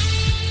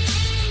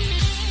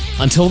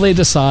 Until they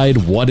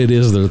decide what it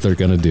is that they're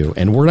going to do.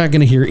 And we're not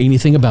going to hear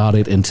anything about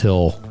it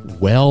until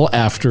well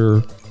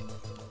after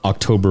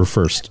October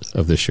 1st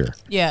of this year.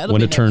 Yeah,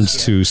 when it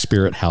turns to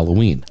Spirit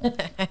Halloween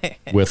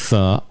with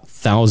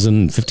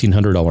 $1,000,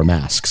 $1,500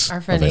 masks. Our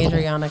friend available.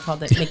 Adriana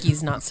called it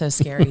Mickey's Not So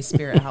Scary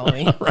Spirit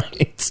Halloween.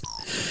 Right.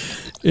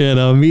 And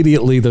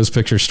immediately those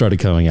pictures started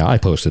coming out. I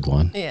posted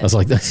one. Yeah. I was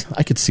like,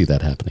 I could see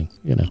that happening.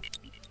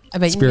 I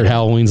bet Spirit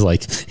Halloween's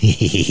like...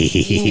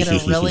 you can get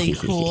a really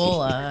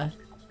cool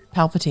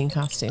Palpatine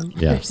costume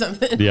or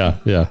something.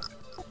 Yeah.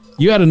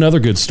 You had another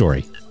good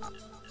story.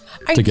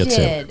 I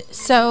did.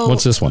 So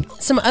what's this one?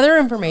 Some other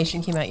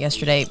information came out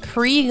yesterday,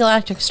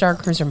 pre-Galactic Star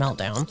Cruiser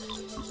meltdown,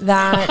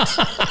 that I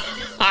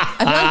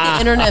feel like the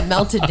internet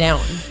melted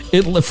down.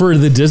 It for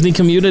the Disney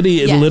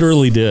community, it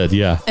literally did.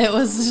 Yeah, it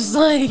was just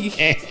like,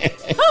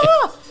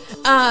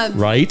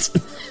 right.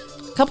 A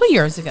couple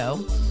years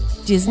ago,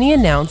 Disney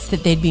announced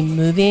that they'd be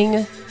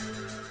moving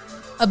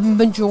a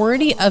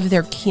majority of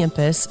their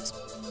campus,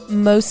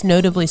 most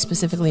notably,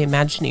 specifically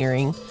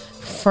Imagineering,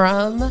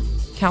 from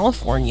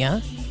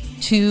California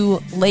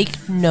to Lake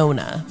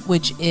Nona,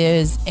 which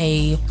is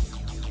an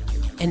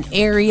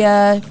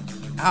area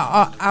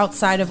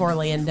outside of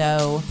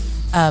Orlando,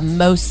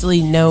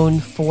 mostly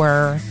known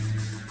for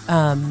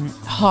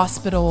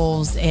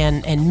hospitals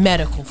and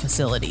medical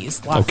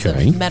facilities. Lots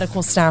of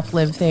medical staff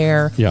live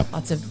there. Yeah.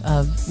 Lots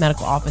of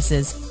medical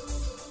offices.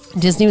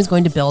 Disney was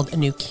going to build a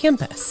new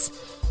campus,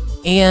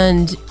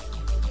 and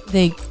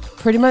they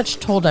pretty much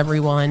told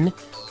everyone,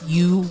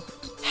 you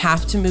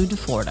have to move to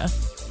Florida.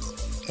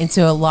 And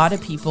so a lot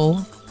of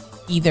people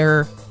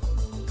either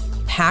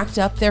packed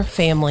up their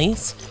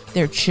families,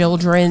 their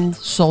children,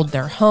 sold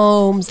their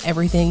homes,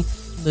 everything,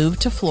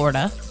 moved to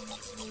Florida,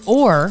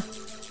 or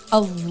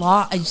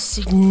a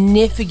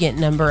significant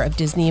number of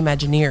Disney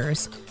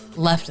Imagineers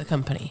left the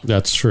company.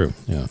 That's true,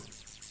 yeah.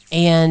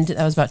 And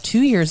that was about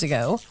 2 years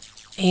ago.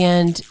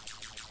 And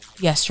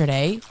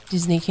yesterday,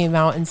 Disney came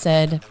out and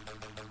said,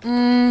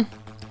 we're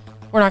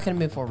not going to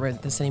move forward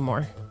with this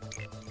anymore.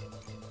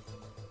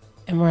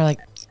 And we're like,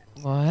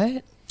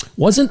 what?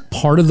 Wasn't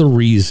part of the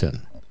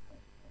reason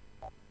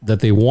that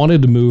they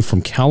wanted to move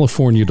from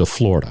California to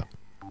Florida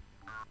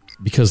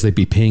because they'd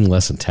be paying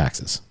less in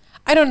taxes?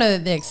 I don't know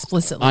that they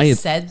explicitly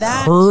said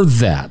that. I heard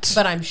that.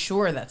 But I'm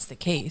sure that's the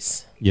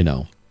case.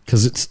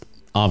 Because it's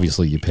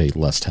obviously you pay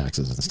less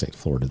taxes in the state of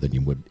Florida than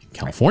you would in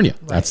California.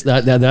 Right.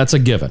 That's a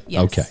given.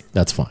 Yes. Okay,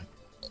 that's fine.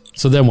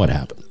 So then what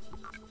happened?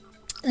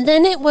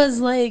 Then it was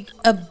like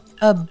a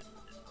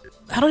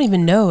I don't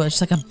even know.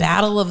 It's like a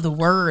battle of the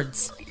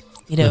words.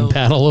 A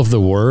battle of the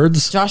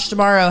words? Josh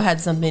D'Amaro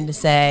had something to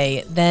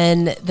say.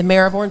 Then the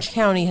mayor of Orange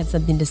County had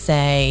something to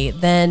say.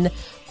 Then,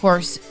 of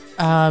course,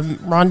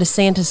 Ron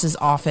DeSantis'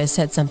 office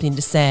had something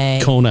to say.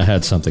 Kona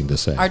had something to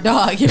say. Our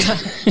dog,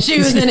 she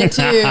was in it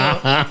too.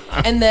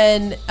 And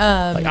then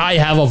I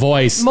have a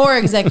voice. More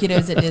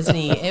executives at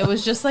Disney. It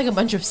was just like a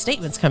bunch of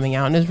statements coming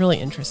out, and it was really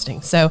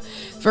interesting. So,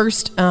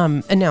 first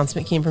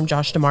announcement came from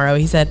Josh D'Amaro.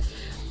 He said,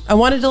 "I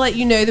wanted to let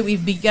you know that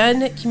we've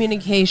begun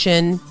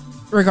communication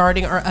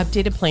regarding our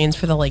updated plans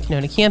for the Lake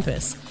Nona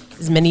campus.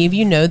 As many of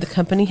you know, the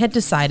company had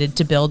decided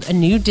to build a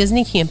new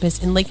Disney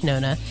campus in Lake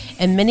Nona,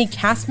 and many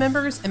cast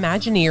members,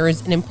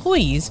 Imagineers, and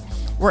employees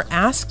were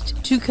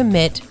asked to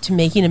commit to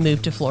making a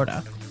move to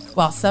Florida.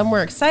 While some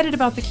were excited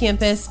about the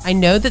campus, I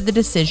know that the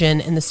decision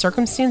and the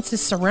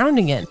circumstances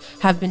surrounding it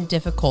have been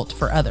difficult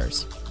for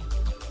others.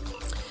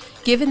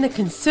 Given the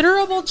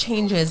considerable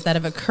changes that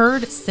have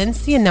occurred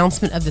since the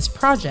announcement of this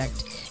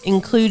project,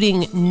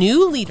 including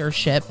new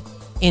leadership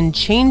and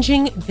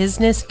changing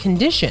business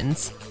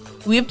conditions,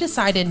 we have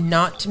decided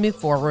not to move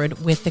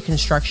forward with the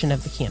construction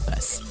of the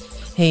campus."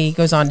 He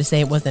goes on to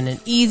say it wasn't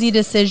an easy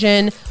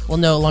decision. We'll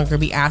no longer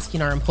be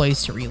asking our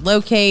employees to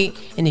relocate.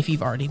 And if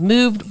you've already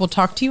moved, we'll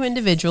talk to you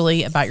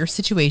individually about your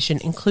situation,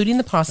 including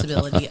the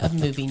possibility of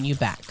moving you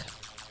back.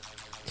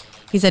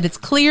 He said, "It's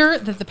clear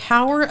that the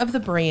power of the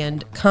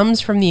brand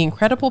comes from the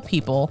incredible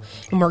people,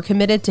 and we're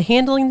committed to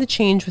handling the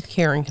change with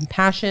care and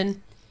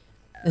compassion."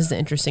 This is the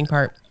interesting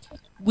part.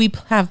 "We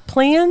have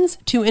plans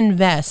to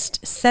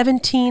invest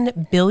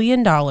 $17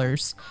 billion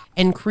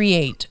and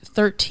create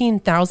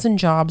 13,000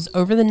 jobs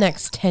over the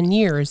next 10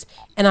 years,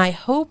 and I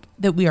hope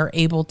that we are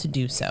able to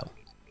do so."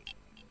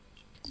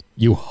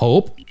 You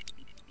hope?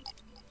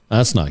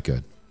 That's not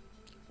good.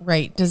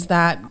 Right. Does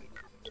that...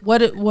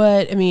 What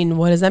I mean,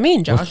 what does that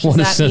mean, Josh? Does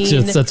that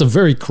mean that's a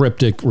very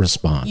cryptic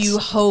response. You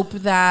hope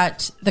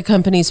that the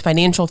company's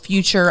financial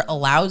future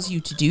allows you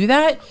to do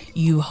that?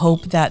 You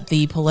hope that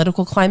the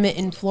political climate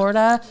in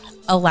Florida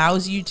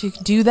allows you to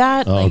do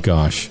that? Oh,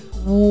 gosh.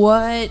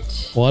 What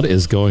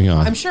is going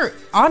on? I'm sure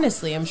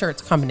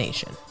it's a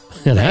combination.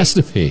 It has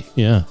to be,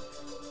 yeah.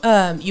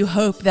 You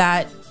hope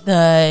that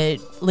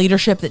the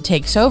leadership that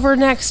takes over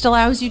next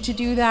allows you to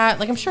do that.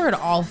 Like, I'm sure it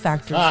all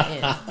factors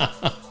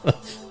in.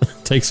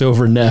 Takes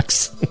over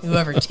next.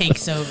 Whoever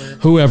takes over.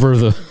 Whoever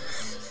the...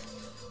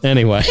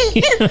 Anyway.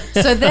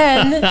 So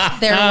then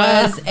there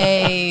was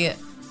a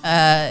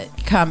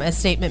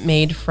statement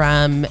made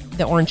from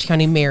the Orange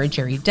County Mayor,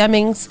 Jerry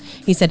Demings.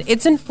 He said,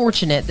 "It's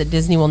unfortunate that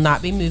Disney will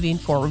not be moving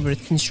forward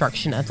with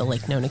construction of the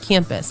Lake Nona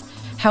campus.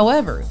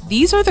 However,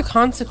 these are the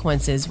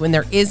consequences when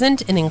there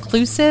isn't an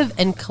inclusive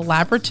and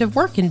collaborative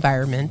work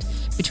environment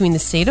between the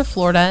state of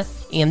Florida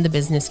and the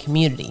business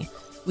community.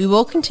 We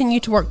will continue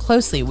to work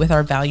closely with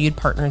our valued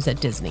partners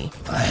at Disney."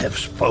 I have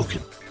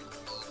spoken.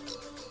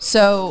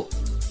 So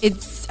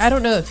I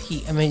don't know if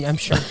I'm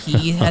sure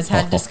he has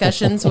had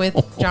discussions with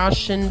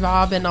Josh and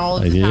Bob and all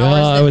of the powers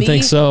that I would be,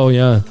 think so,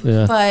 yeah.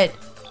 But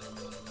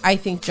I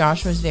think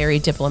Josh was very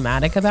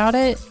diplomatic about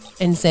it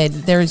and said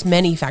there's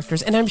many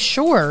factors. And I'm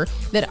sure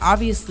that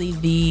obviously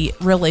the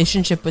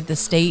relationship with the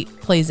state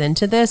plays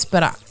into this,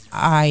 but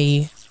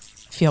I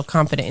feel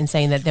confident in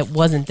saying that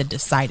wasn't the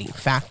deciding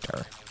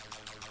factor.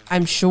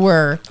 I'm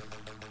sure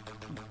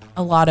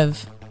a lot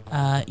of,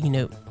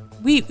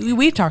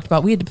 we've talked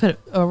about, we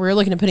were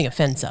looking at putting a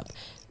fence up.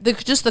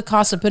 Just the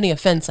cost of putting a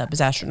fence up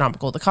is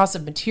astronomical. The cost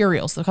of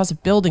materials, the cost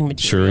of building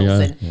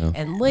materials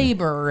and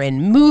labor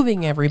and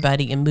moving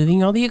everybody and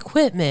moving all the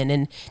equipment.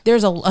 And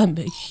there's a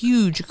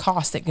huge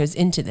cost that goes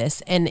into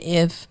this. And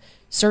if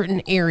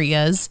certain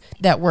areas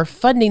that were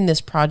funding this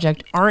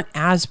project aren't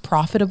as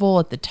profitable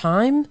at the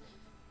time,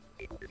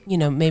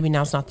 maybe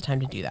now's not the time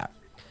to do that.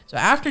 So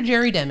after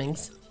Jerry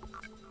Demings,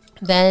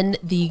 then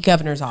the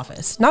governor's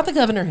office, not the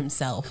governor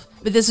himself,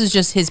 but this is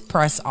just his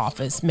press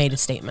office, made a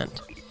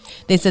statement.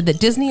 They said that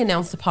Disney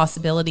announced the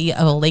possibility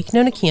of a Lake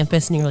Nona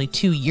campus nearly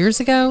 2 years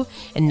ago,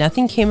 and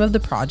nothing came of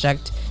the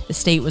project. The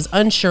state was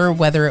unsure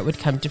whether it would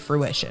come to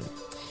fruition.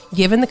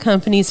 Given the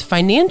company's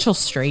financial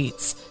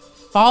straits,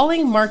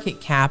 falling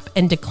market cap,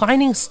 and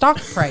declining stock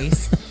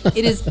price,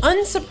 it is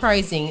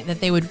unsurprising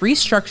that they would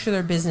restructure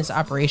their business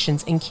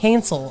operations and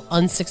cancel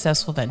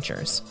unsuccessful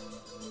ventures.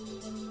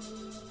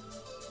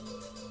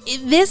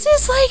 This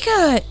is like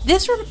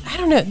This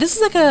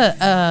is like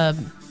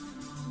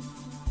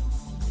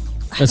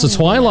it's a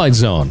Twilight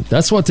Zone.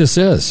 That's what this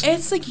is.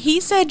 It's like he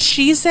said,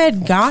 she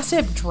said,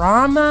 gossip,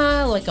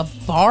 drama, like a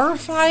bar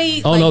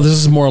fight. Oh, no, this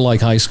is more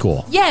like high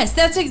school. Yes,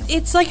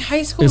 it's like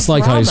high school It's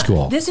like drama. high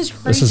school. This is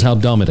crazy. This is how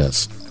dumb it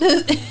is.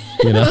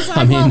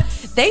 Well,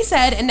 they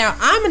said, and now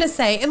I'm going to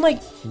say, and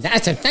like...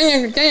 That's a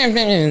thing.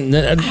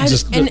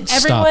 Just and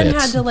stop everyone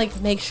it. had to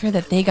like make sure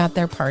that they got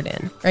their part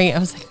in, right? I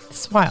was like,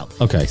 this is wild.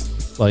 Okay.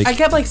 I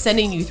kept like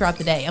sending you throughout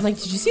the day. I'm like,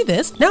 did you see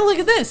this? Now look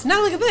at this.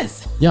 Now look at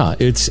this. Yeah,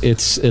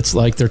 it's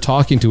like they're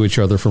talking to each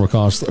other from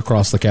across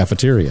the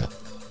cafeteria.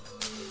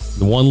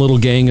 The one little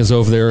gang is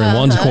over there in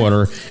one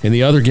corner, and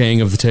the other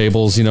gang of the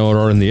tables,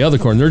 are in the other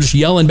corner. They're just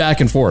yelling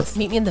back and forth.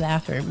 Meet me in the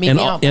bathroom. Meet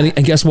me out back.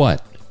 And guess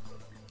what?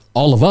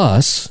 All of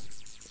us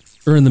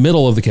are in the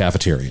middle of the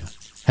cafeteria,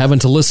 having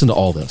to listen to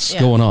all this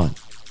going on.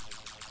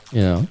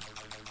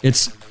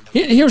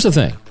 Here's the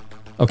thing,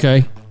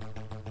 okay?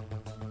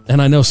 And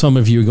I know some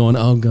of you are going,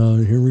 oh,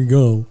 God, here we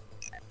go.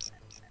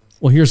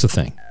 Well, here's the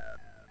thing.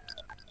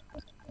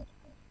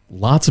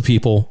 Lots of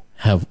people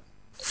have,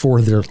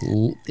 for their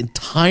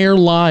entire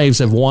lives,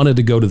 have wanted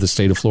to go to the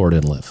state of Florida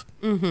and live.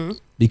 Mm-hmm.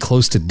 Be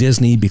close to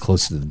Disney, be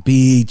close to the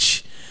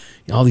beach,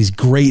 all these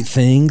great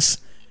things.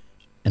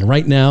 And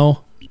right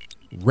now,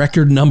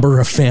 record number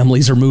of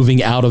families are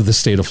moving out of the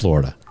state of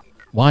Florida.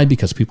 Why?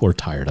 Because people are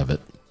tired of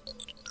it.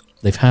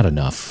 They've had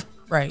enough.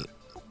 Right.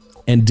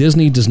 And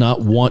Disney does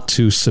not want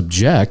to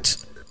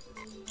subject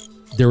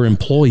their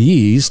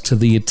employees to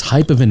the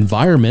type of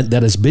environment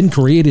that has been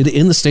created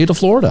in the state of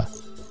Florida.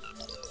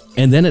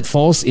 And then it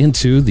falls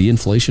into the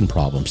inflation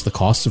problems, the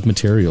cost of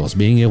materials,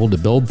 being able to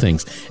build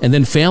things, and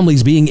then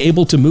families being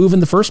able to move in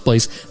the first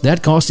place.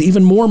 That costs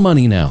even more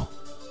money now.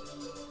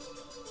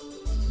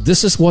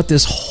 This is what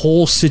this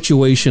whole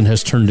situation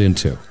has turned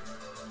into.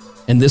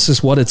 And this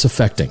is what it's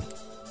affecting.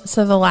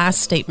 So the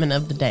last statement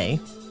of the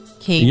day.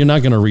 You're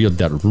not going to read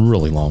that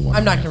really long one.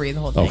 I'm not going to read the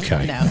whole thing.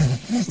 Okay. No.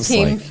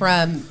 Came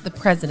from the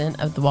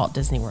president of the Walt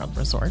Disney World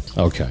Resort.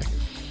 Okay.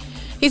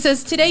 He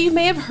says, today you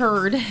may have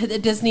heard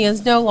that Disney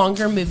is no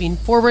longer moving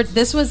forward.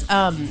 This was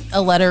a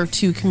letter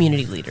to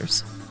community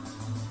leaders.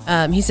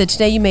 He said,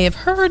 today you may have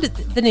heard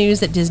the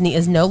news that Disney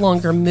is no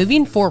longer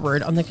moving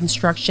forward on the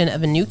construction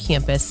of a new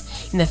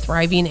campus in the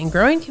thriving and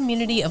growing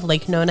community of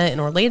Lake Nona in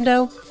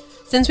Orlando.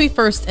 Since we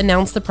first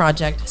announced the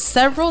project,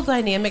 several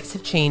dynamics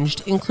have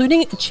changed,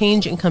 including a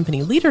change in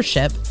company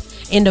leadership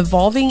and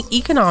evolving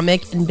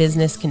economic and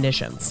business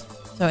conditions.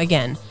 So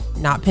again,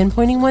 not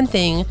pinpointing one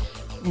thing,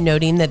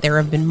 noting that there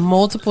have been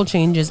multiple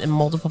changes in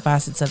multiple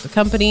facets of the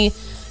company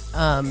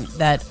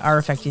that are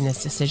affecting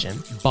this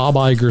decision. Bob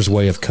Iger's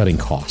way of cutting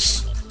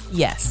costs.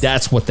 Yes.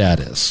 That's what that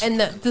is. And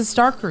the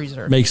Star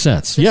Cruiser. Makes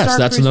sense. The Yes, Star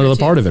that's Cruiser another too.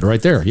 part of it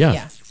right there.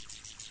 Yeah.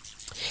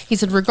 He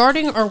said,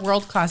 regarding our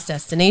world-class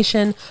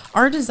destination,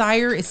 our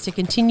desire is to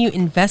continue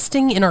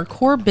investing in our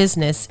core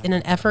business in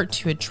an effort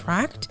to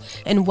attract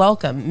and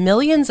welcome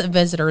millions of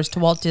visitors to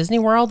Walt Disney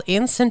World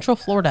and Central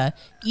Florida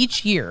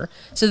each year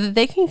so that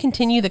they can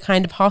continue the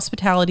kind of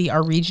hospitality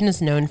our region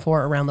is known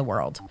for around the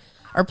world.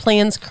 Our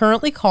plans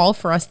currently call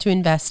for us to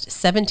invest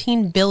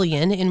 $17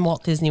 billion in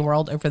Walt Disney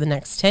World over the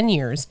next 10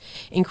 years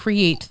and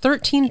create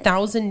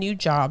 13,000 new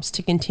jobs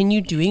to continue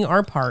doing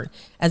our part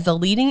as the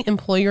leading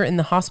employer in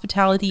the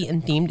hospitality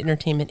and themed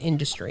entertainment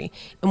industry.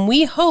 And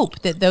we hope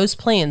that those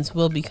plans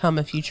will become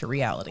a future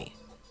reality.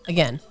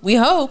 Again, we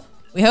hope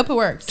it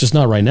works. Just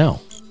not right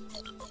now.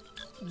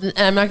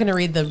 I'm not going to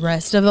read the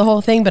rest of the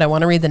whole thing, but I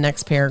want to read the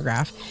next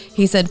paragraph.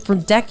 He said, for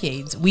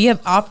decades, we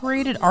have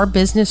operated our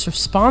business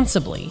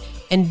responsibly,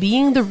 and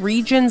being the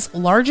region's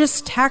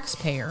largest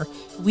taxpayer,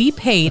 we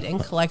paid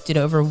and collected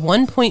over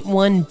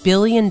 $1.1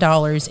 billion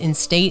in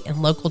state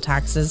and local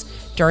taxes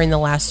during the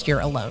last year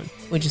alone,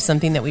 which is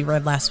something that we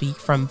read last week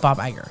from Bob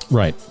Iger.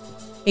 Right.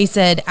 He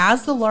said,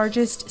 as the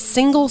largest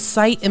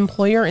single-site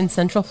employer in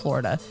Central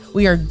Florida,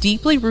 we are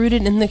deeply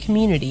rooted in the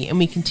community and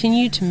we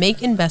continue to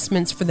make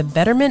investments for the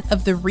betterment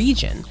of the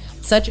region,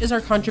 such as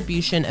our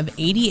contribution of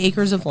 80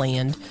 acres of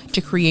land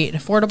to create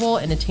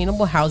affordable and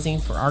attainable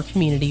housing for our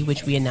community,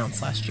 which we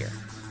announced last year.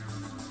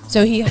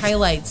 So he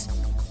highlights,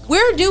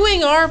 we're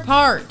doing our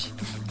part.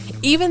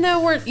 Even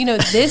though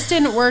this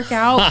didn't work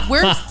out,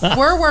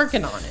 we're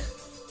working on it.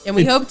 And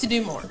we hope to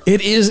do more.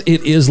 It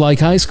is like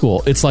high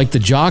school. It's like the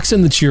jocks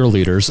and the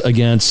cheerleaders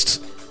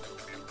against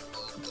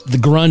the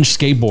grunge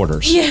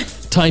skateboarders. Yeah.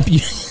 Type,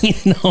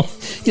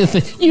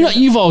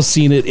 you've all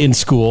seen it in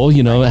school.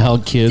 You know how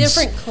kids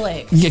different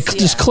cliques. Yeah,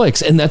 just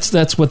cliques, and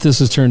that's what this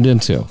has turned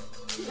into.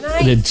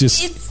 And it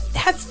just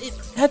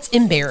that's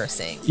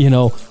embarrassing.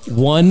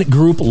 One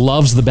group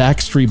loves the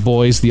Backstreet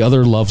Boys, the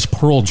other loves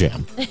Pearl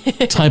Jam,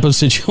 type of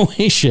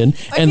situation.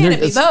 Why can't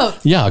it be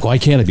both? Yeah, why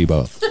can't it be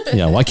both?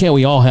 Yeah, why can't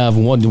we all have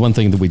one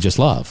thing that we just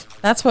love?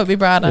 That's what we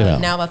brought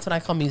up. Now that's what I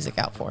call music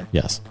out for.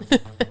 Yes.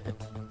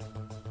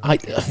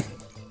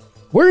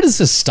 Where does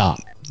this stop?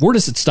 Where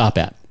does it stop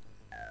at?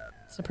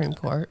 Supreme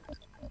Court.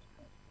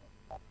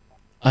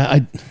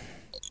 It's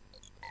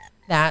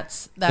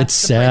That's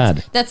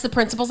sad. That's the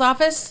principal's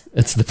office.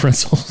 It's the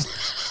principal's.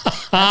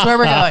 That's where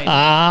we're going.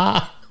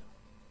 I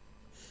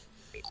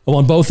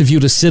want both of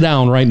you to sit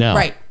down right now.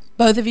 Right,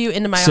 both of you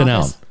into my sit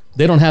office. Down.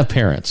 They don't have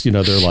parents.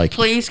 They're like,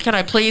 please, can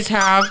I please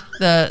have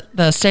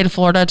the state of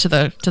Florida to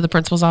the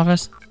principal's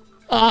office?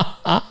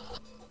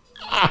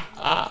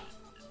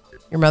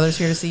 Your mother's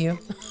here to see you.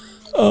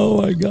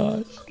 Oh my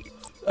gosh,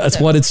 that's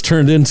what it's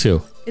turned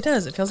into. It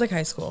does. It feels like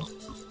high school.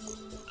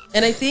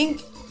 And I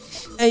think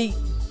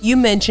you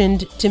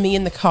mentioned to me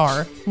in the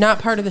car, not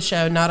part of the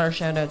show, not our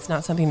show notes,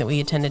 not something that we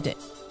intended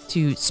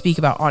to speak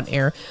about on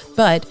air,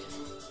 but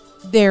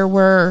there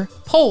were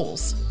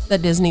polls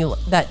that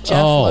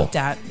Jeff looked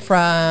at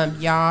from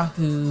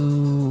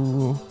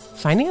Yahoo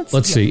Finance.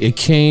 Let's see. It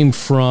came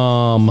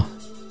from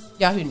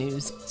Yahoo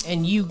News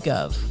and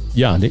YouGov.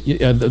 Yeah,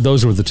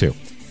 those were the two.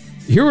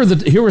 Here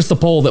was the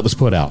poll that was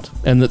put out,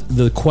 and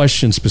the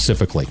question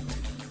specifically: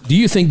 do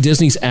you think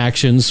Disney's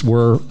actions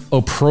were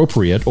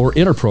appropriate or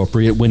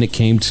inappropriate when it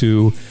came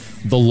to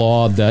the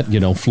law that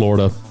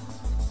Florida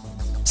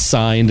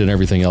signed and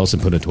everything else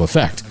and put into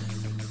effect?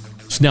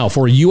 So now,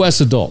 for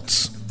U.S.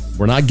 adults,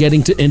 we're not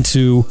getting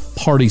into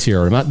parties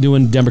here. I'm not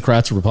doing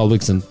Democrats or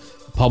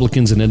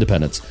Republicans and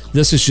independents.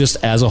 This is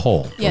just as a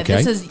whole. Yeah,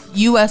 okay? This is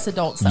U.S.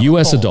 adults.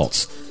 U.S.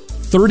 adults.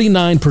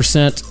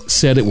 39%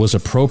 said it was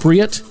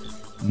appropriate.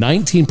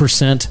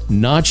 19%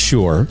 not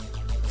sure.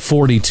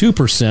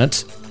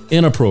 42%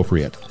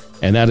 inappropriate.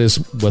 And that is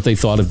what they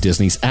thought of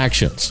Disney's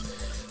actions.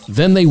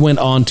 Then they went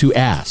on to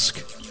ask,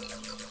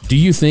 do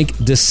you think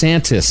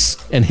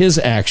DeSantis and his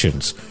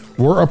actions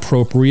were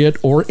appropriate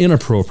or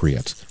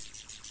inappropriate?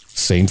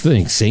 Same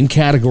thing, same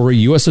category.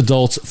 U.S.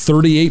 adults,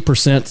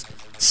 38%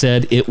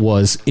 said it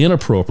was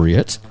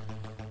inappropriate.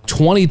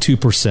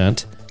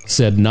 22%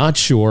 said not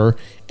sure.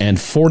 And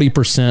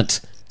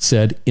 40%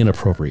 said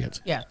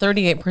inappropriate. Yeah,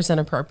 38%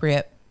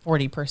 appropriate,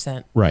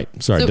 40%. Right.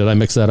 Sorry, did I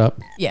mix that up?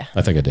 Yeah.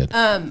 I think I did.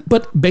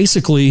 But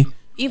basically,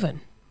 even.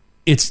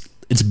 It's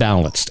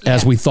balanced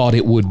as we thought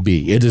it would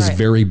be. It is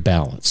very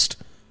balanced.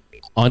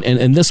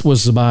 And this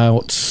was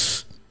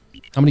about,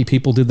 how many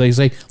people did they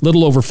say?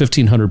 Little over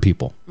 1,500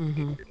 people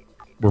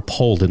were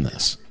polled in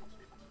this.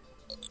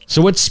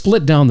 So it's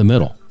split down the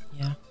middle.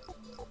 Yeah.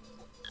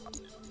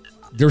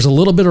 There's a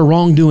little bit of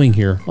wrongdoing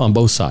here on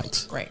both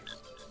sides. Right.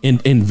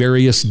 In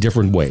various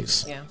different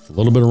ways. Yeah. A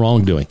little bit of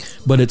wrongdoing.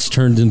 But it's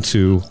turned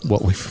into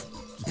what we've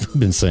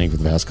been saying for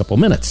the past couple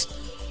of minutes.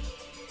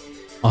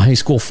 A high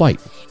school fight.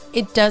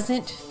 It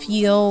doesn't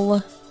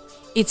feel...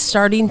 It's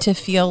starting to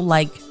feel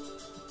like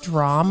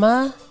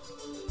drama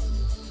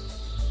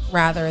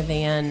rather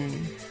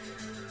than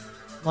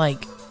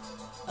like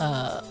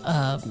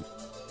a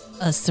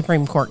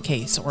Supreme Court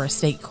case or a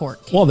state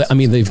court case. Well, I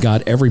mean, they've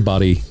got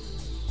everybody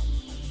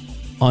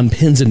on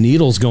pins and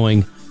needles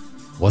going,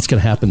 what's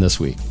going to happen this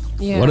week?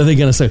 Yeah. What are they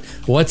going to say?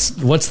 What's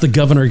the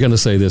governor going to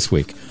say this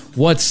week?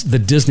 What's the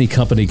Disney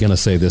company going to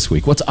say this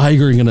week? What's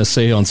Iger going to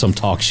say on some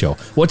talk show?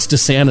 What's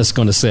DeSantis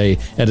going to say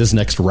at his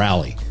next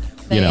rally?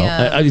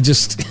 I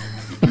just...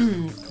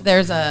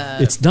 There's a...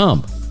 It's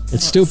dumb.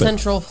 It's stupid.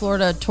 Central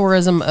Florida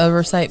Tourism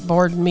Oversight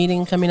Board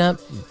meeting coming up,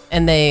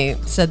 and they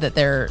said that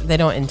they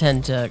don't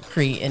intend to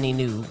create any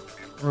new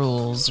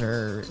rules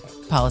or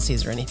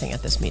policies or anything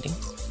at this meeting.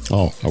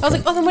 Oh, okay. I was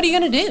like, then what are you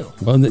going to do?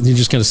 Well, you're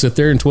just going to sit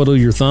there and twiddle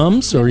your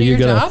thumbs, or are you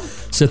going to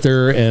sit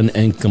there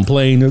and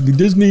complain,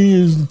 Disney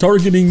is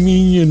targeting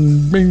me?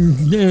 And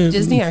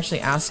Disney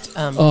actually asked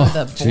for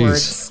the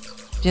board's...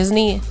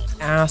 Disney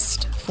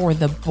asked for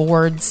the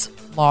board's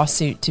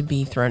lawsuit to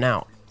be thrown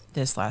out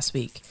this last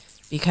week,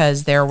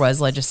 because there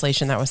was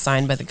legislation that was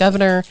signed by the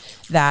governor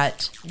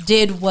that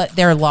did what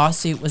their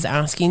lawsuit was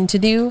asking to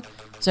do.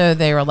 So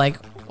they were like,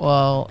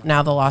 well,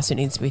 now the lawsuit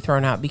needs to be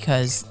thrown out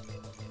because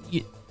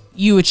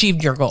you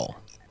achieved your goal.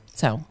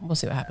 So we'll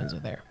see what happens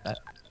with there. But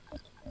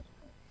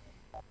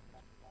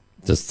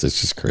it's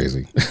just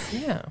crazy.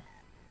 Yeah.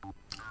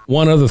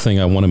 One other thing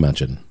I want to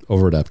mention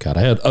over at Epcot.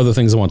 I had other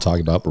things I want to talk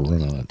about, but we're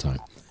running out of time.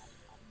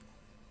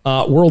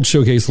 World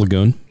Showcase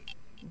Lagoon.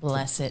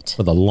 Bless it.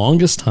 For the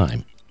longest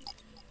time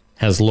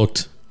has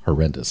looked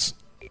horrendous.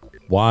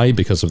 Why?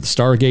 Because of the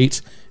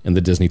Stargate and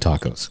the Disney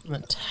tacos. The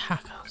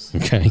tacos.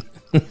 Okay.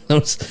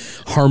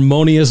 Those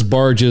harmonious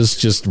barges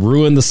just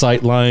ruined the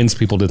sight lines.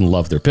 People didn't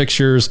love their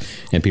pictures,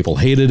 and people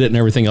hated it and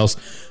everything else.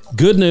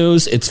 Good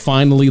news, it's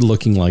finally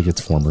looking like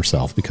its former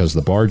self, because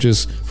the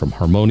barges from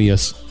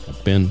Harmonious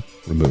have been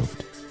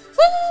removed.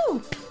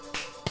 Woo!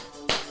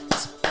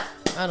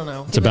 I don't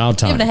know. It's about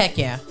time. Give it a heck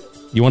yeah.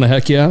 You want a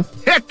heck yeah?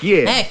 Heck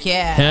yeah. Heck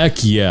yeah.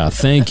 Heck yeah.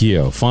 Thank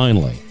you.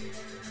 Finally.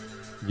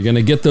 You're going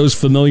to get those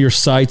familiar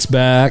sights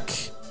back.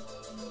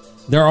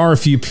 There are a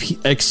few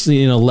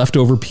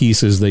leftover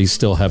pieces they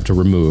still have to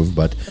remove,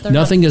 but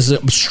nothing is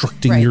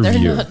obstructing your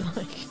view. Not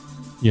like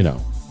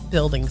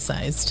building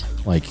sized.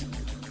 Like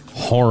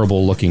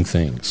horrible looking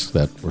things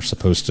that were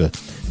supposed to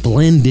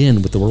blend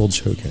in with the World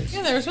Showcase.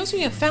 Yeah, there was supposed to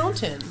be a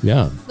fountain.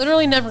 Yeah.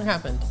 Literally never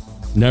happened.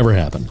 Never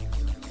happened.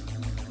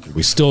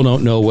 We still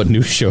don't know what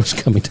new show's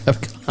coming to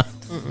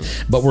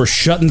Epcot. But we're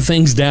shutting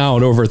things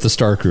down over at the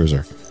Star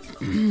Cruiser.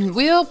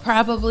 We'll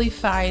probably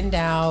find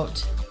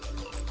out,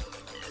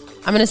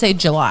 I'm going to say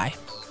July.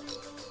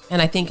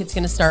 And I think it's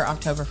going to start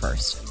October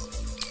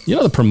 1st.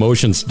 The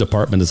promotions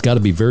department has got to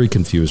be very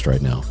confused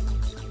right now.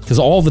 Because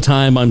all the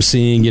time I'm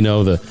seeing,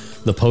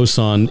 the posts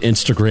on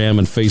Instagram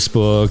and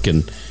Facebook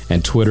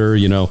and Twitter,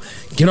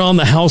 get on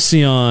the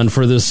Halcyon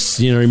for this,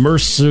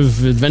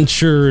 immersive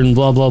adventure and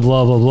blah, blah,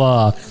 blah, blah,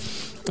 blah.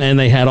 And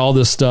they had all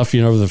this stuff, for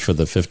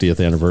the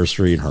 50th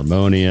anniversary and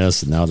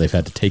Harmonious, and now they've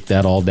had to take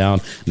that all down.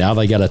 Now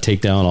they got to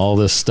take down all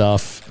this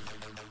stuff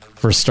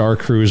for Star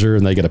Cruiser,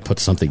 and they got to put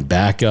something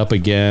back up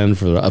again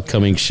for the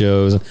upcoming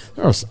shows.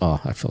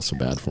 I feel so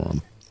bad for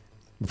them.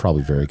 I'm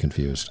probably very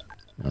confused.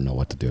 I don't know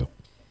what to do.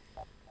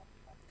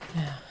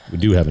 Yeah. We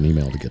do have an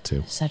email to get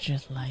to. Such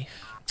is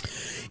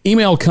life.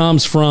 Email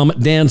comes from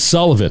Dan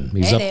Sullivan.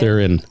 He's Hey, up Dan. there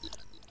in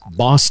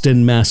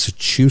Boston,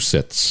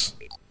 Massachusetts.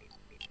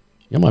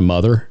 My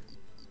mother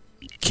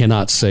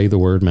cannot say the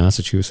word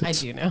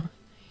Massachusetts. I do know.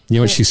 You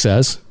know what she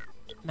says?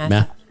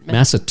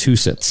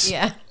 Massachusetts.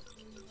 Yeah.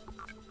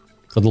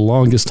 For the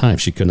longest time,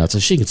 she could not say.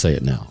 She can say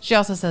it now. She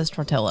also says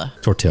tortilla.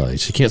 Tortilla.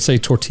 She can't say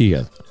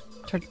tortilla.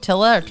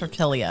 Tortilla or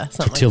tortilla?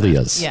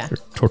 Tortillas. Like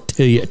that. Or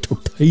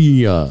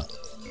tortilla.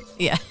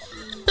 Yeah.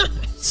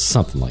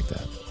 Something like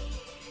that.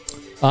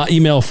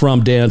 Email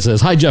from Dan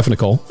says, Hi, Jeff and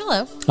Nicole.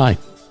 Hello. Hi.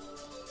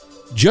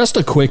 Just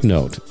a quick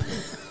note.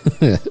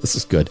 This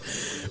is good.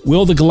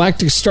 Will the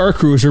Galactic Star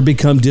Cruiser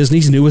become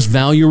Disney's newest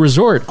value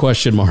resort? ?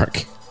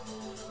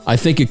 I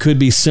think it could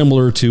be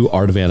similar to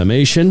Art of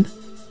Animation.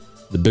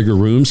 The bigger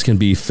rooms can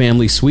be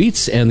family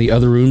suites, and the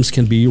other rooms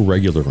can be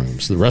regular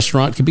rooms. The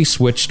restaurant can be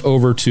switched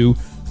over to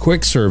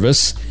quick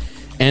service,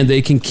 and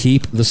they can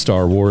keep the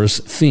Star Wars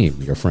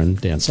theme. Your friend,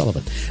 Dan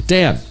Sullivan.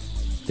 Dan,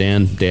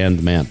 the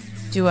man.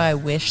 Do I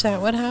wish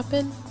that would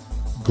happen?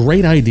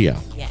 Great idea.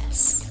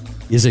 Yes.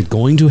 Is it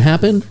going to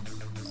happen?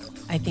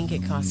 I think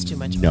it costs too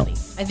much No. money.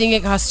 I think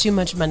it costs too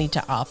much money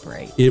to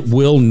operate. It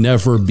will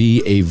never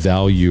be a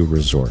value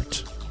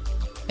resort.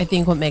 I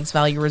think what makes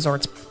value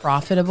resorts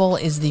profitable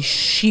is the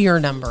sheer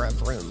number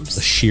of rooms.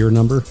 The sheer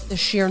number? The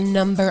sheer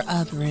number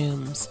of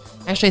rooms.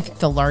 Actually, I think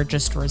the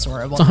largest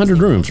resort. It's 100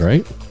 rooms,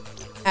 right?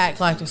 At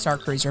Galactic Star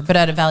Cruiser, but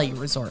at a value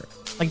resort.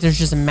 Like, there's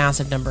just a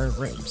massive number of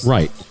rooms.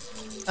 Right.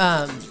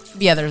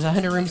 Yeah, there's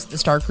 100 rooms at the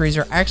Star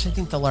Cruiser. I actually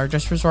think the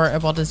largest resort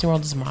at Walt Disney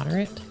World is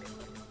moderate.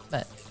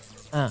 But,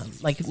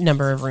 like,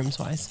 number of rooms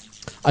wise.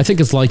 I think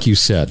it's like you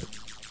said.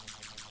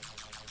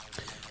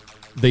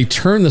 They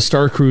turn the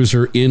Star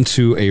Cruiser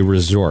into a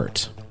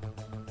resort.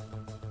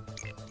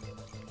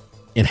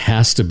 It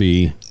has to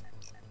be.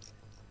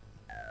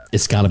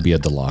 It's got to be a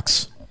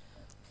deluxe.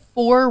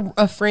 For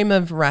a frame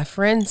of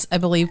reference, I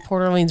believe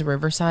Port Orleans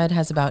Riverside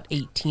has about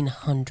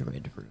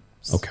 1,800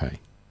 rooms. Okay.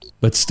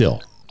 But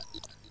still,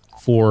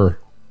 for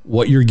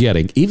what you're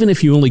getting, even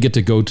if you only get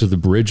to go to the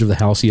bridge of the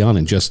Halcyon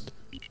and just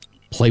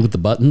play with the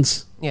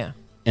buttons, Yeah.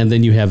 and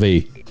then you have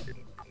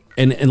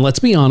and let's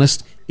be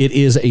honest, it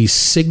is a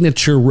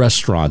signature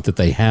restaurant that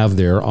they have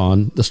there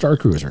on the Star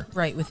Cruiser.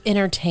 Right, with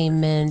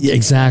entertainment. Yeah,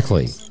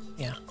 exactly.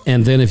 Yeah.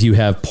 And then if you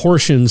have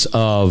portions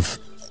of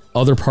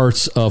other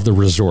parts of the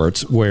resort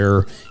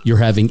where you're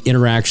having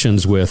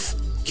interactions with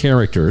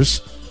characters,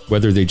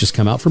 whether they just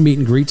come out for meet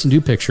and greets and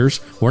do pictures.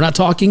 We're not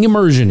talking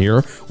immersion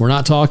here. We're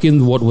not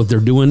talking what they're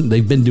doing.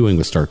 They've been doing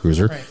with Star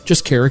Cruiser. Right.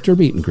 Just character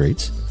meet and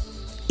greets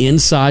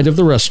inside of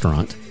the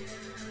restaurant.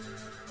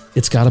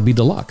 It's got to be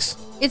deluxe.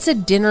 It's a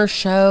dinner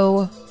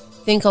show.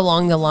 Think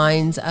along the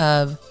lines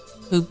of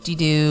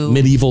Hoop-de-Doo.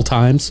 Medieval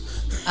times.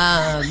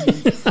 I'm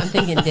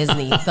thinking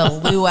Disney.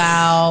 The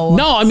Luau.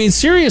 No, I mean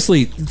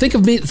seriously. Think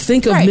of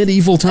Right.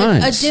 medieval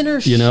times. A dinner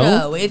you know?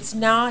 show. It's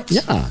not.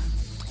 Yeah.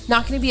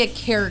 Not going to be a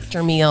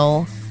character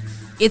meal.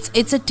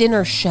 It's a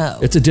dinner show.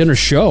 It's a dinner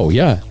show.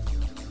 Yeah.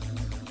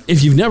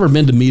 If you've never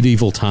been to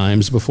medieval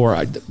times before,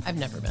 I've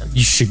never been.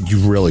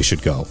 You really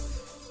should go.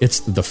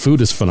 The food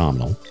is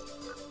phenomenal.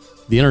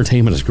 The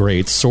entertainment is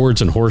great.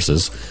 Swords and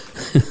horses.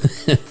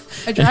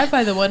 I drive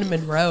by the one in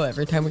Monroe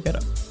every time we go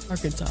to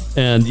Arkansas.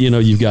 And,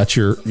 you've got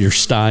your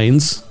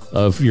steins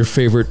of your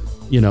favorite,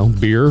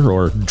 beer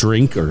or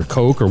drink or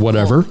Coke or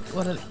whatever.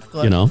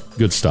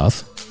 Good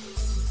stuff.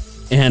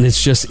 And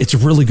it's a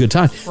really good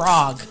time.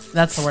 Frog.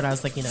 That's the word I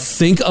was thinking of.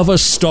 Think of a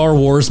Star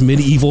Wars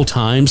medieval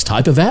times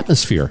type of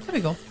atmosphere. There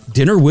we go.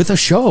 Dinner with a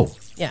show.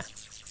 Yeah.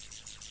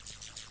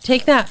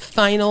 Take that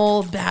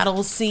final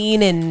battle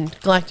scene in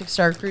Galactic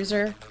Star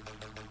Cruiser.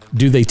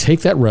 Do they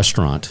take that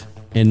restaurant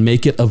and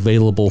make it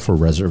available for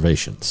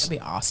reservations? That'd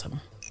be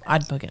awesome.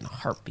 I'd book it in a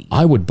heartbeat.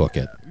 I would book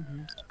it.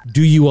 Mm-hmm.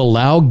 Do you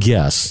allow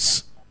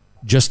guests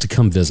just to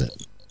come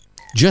visit?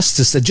 Just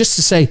to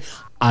say,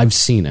 I've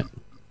seen it.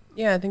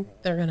 Yeah, I think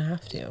they're going to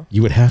have to.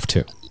 You would have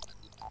to.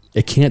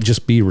 It can't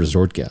just be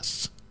resort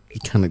guests. You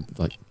kind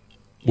of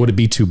would it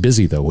be too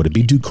busy though? Would it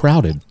be too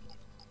crowded?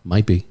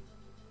 Might be.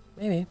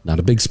 Maybe. Not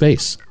a big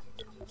space.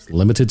 It's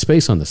limited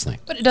space on this thing.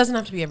 But it doesn't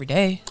have to be every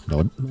day.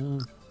 No,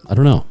 I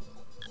don't know.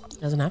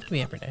 It doesn't have to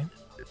be every day.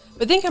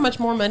 But think how much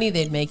more money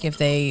they'd make if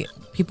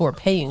people were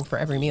paying for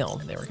every meal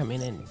they were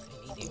coming in.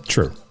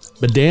 True.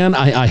 But Dan,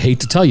 I hate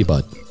to tell you,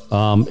 bud,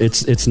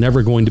 it's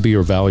never going to be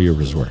your value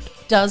resort.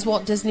 Does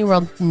Walt Disney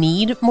World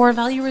need more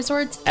value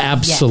resorts?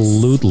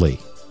 Absolutely.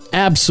 Yes.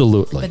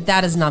 Absolutely. But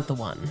that is not the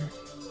one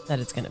that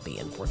it's going to be,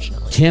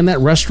 unfortunately. Can that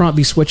restaurant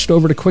be switched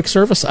over to quick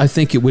service? I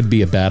think it would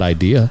be a bad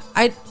idea.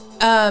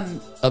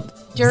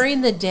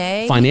 During the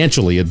day.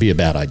 Financially, it'd be a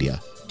bad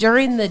idea.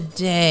 During the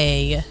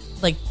day,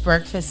 like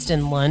breakfast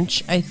and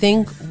lunch, I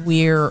think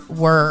we're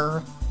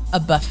a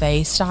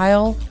buffet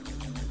style,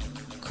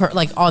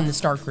 like on the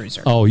Star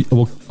Cruiser. Oh,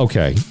 well,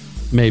 okay.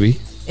 Maybe.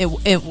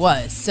 It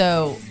was.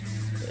 So,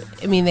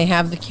 I mean, they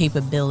have the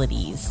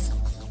capabilities.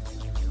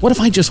 What if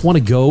I just want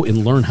to go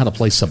and learn how to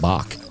play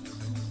sabacc?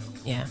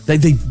 Yeah.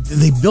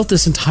 They built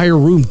this entire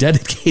room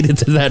dedicated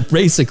to that,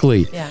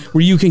 basically. Yeah.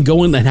 Where you can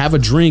go in and have a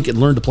drink and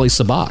learn to play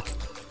sabacc.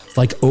 It's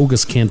like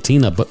Oga's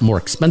Cantina, but more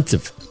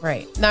expensive.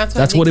 Right.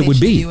 That's what it would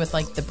be. Do with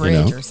like the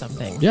bridge or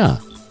something. Yeah.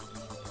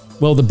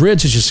 Well, the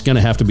bridge is just going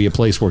to have to be a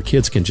place where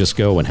kids can just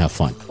go and have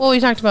fun. Well,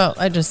 we talked about,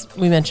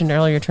 we mentioned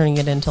earlier turning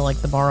it into like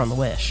the bar on the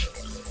Wish.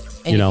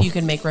 And you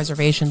can make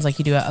reservations like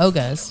you do at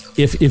Oga's.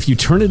 If you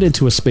turn it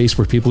into a space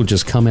where people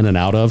just come in and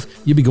out of,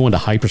 you'd be going to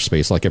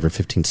hyperspace like every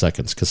 15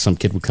 seconds because some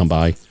kid would come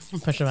by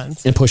and push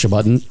a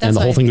button. And the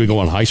whole thing would go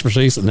on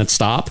hyperspace and then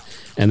stop.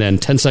 And then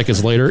 10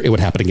 seconds later, it would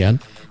happen again.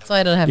 So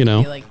I don't have to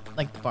be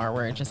like the bar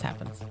where it just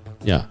happens.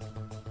 Yeah.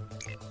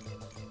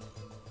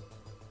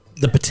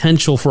 The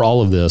potential for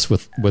all of this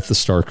with the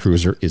Star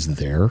Cruiser is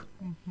there.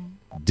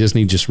 Mm-hmm.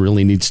 Disney just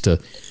really needs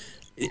to...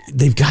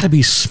 They've got to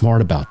be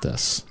smart about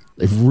this.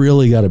 They've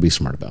really got to be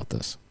smart about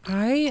this.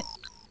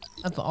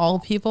 Of all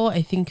people,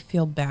 I think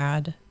feel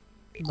bad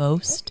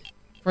most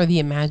for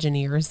the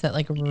Imagineers that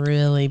like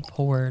really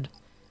poured,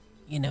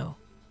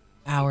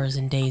 hours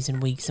and days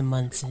and weeks and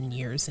months and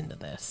years into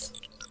this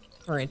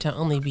for it to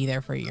only be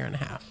there for a year and a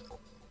half.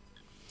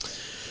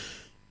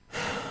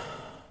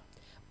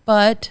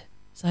 But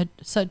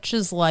such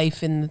is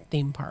life in the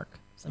theme park.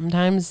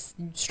 Sometimes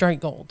you strike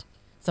gold.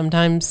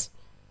 Sometimes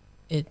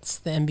it's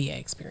the NBA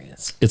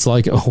experience. It's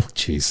like, oh,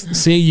 geez.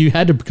 See, you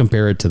had to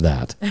compare it to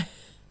that.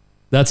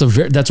 That's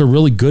a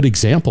really good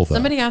example, though.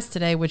 Somebody asked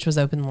today which was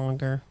open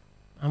longer.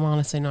 I'm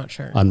honestly not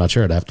sure. I'm not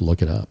sure. I'd have to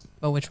look it up.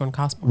 But which one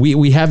cost more?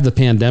 We have the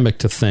pandemic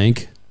to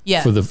thank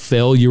for the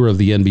failure of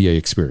the NBA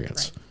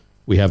experience. Right.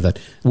 We have that.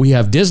 We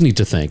have Disney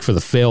to thank for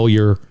the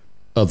failure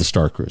of the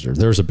Star Cruiser.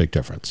 There's a big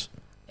difference.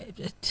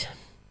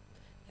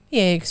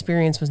 NBA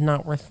experience was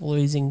not worth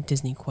losing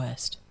Disney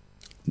Quest.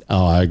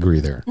 Oh, I agree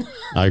there.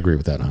 I agree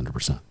with that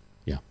 100%.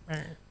 Yeah.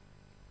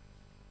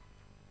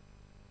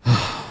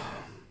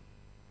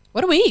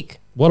 What a week.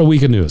 What a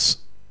week of news.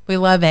 We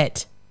love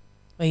it.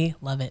 We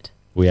love it.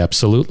 We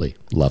absolutely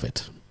love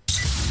it.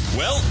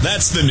 Well,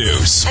 that's the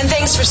news. And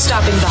thanks for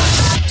stopping by.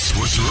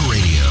 Sorcerer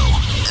Radio,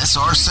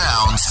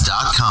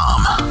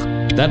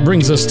 srsounds.com. That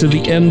brings us to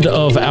the end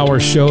of our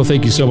show.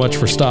 Thank you so much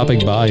for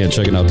stopping by and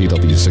checking out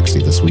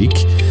DW60 this week.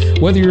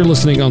 Whether you're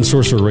listening on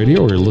Sorcerer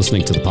Radio or you're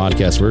listening to the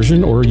podcast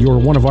version or you're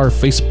one of our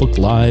Facebook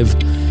Live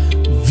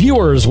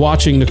viewers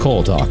watching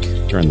Nicole talk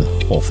during the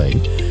whole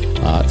thing,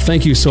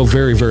 thank you so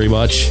very, very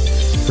much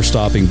for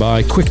stopping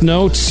by. Quick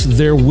notes,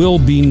 there will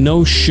be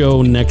no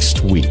show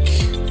next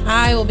week.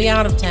 I will be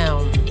out of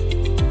town.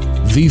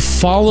 The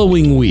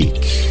following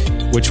week,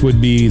 which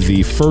would be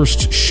the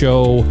first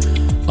show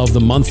of the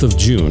month of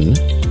June,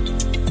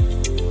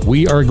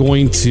 we are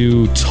going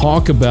to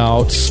talk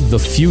about the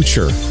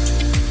future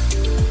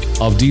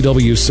of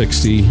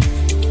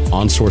DW60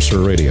 on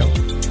Sorcerer Radio.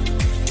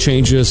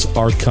 Changes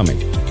are coming.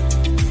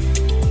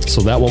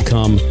 So that will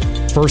come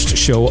first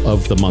show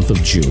of the month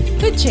of June.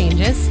 Good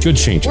changes. Good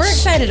changes. We're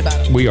excited about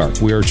it. We are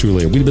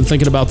truly. We've been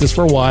thinking about this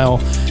for a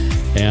while.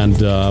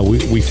 And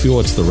we feel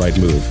it's the right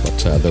move, but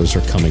those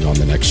are coming on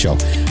the next show.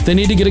 If they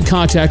need to get in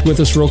contact with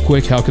us real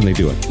quick, how can they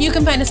do it? You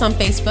can find us on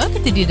Facebook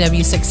at the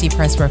DW60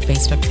 Press Row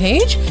Facebook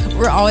page.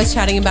 We're always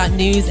chatting about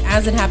news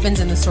as it happens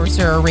in the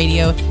Sorcerer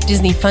Radio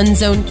Disney Fun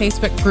Zone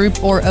Facebook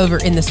group or over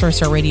in the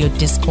Sorcerer Radio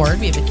Discord.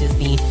 We have a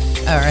Disney,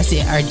 our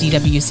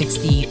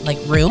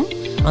DW60 room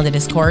on the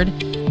Discord.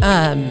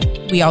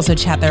 We also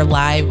chat there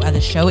live. The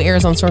show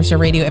airs on Sorcerer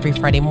Radio every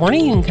Friday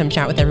morning. You can come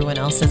chat with everyone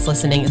else that's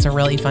listening. It's a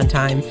really fun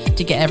time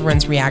to get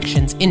everyone's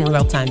reactions in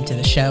real time to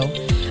the show.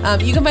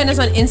 You can find us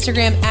on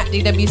Instagram at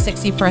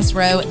DW60 Press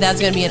Row.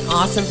 That's going to be an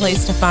awesome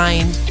place to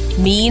find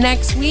me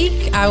next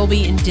week. I will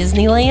be in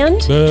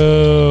Disneyland.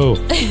 Boo!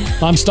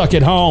 I'm stuck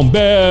at home.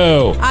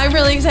 Boo! I'm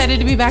really excited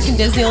to be back in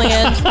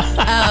Disneyland.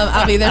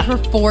 I'll be there for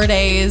 4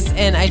 days,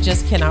 and I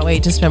just cannot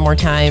wait to spend more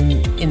time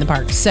in the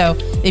parks. So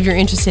if you're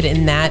interested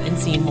in that and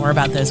seeing more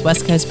about those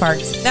West Coast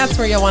parks, that's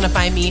where you'll want to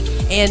find me.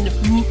 And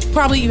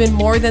probably even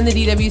more than the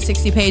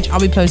DW60 page, I'll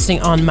be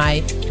posting on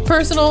my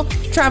personal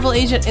travel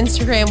agent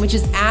Instagram, which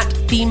is at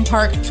Theme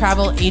Park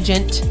Travel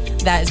Agent.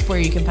 That is where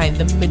you can find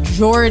the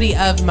majority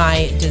of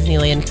my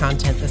Disneyland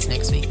content this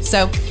next week.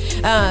 So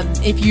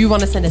if you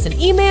want to send us an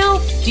email,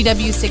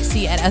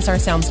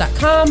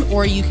 dw60@srsounds.com,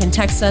 or you can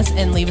text us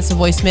and leave us a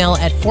voicemail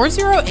at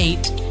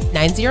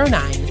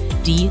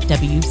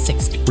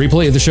 408-909-DW60.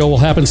 Replay of the show will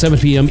happen 7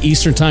 p.m.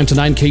 Eastern Time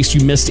tonight in case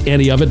you missed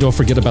any of it. Don't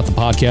forget about the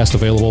podcast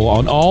available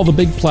on all the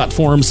big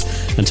platforms.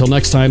 Until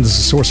next time, this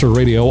is Sorcerer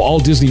Radio, all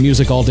Disney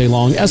music all day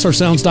long,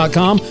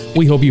 srsounds.com.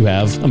 We hope you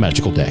have a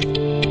magical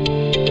day.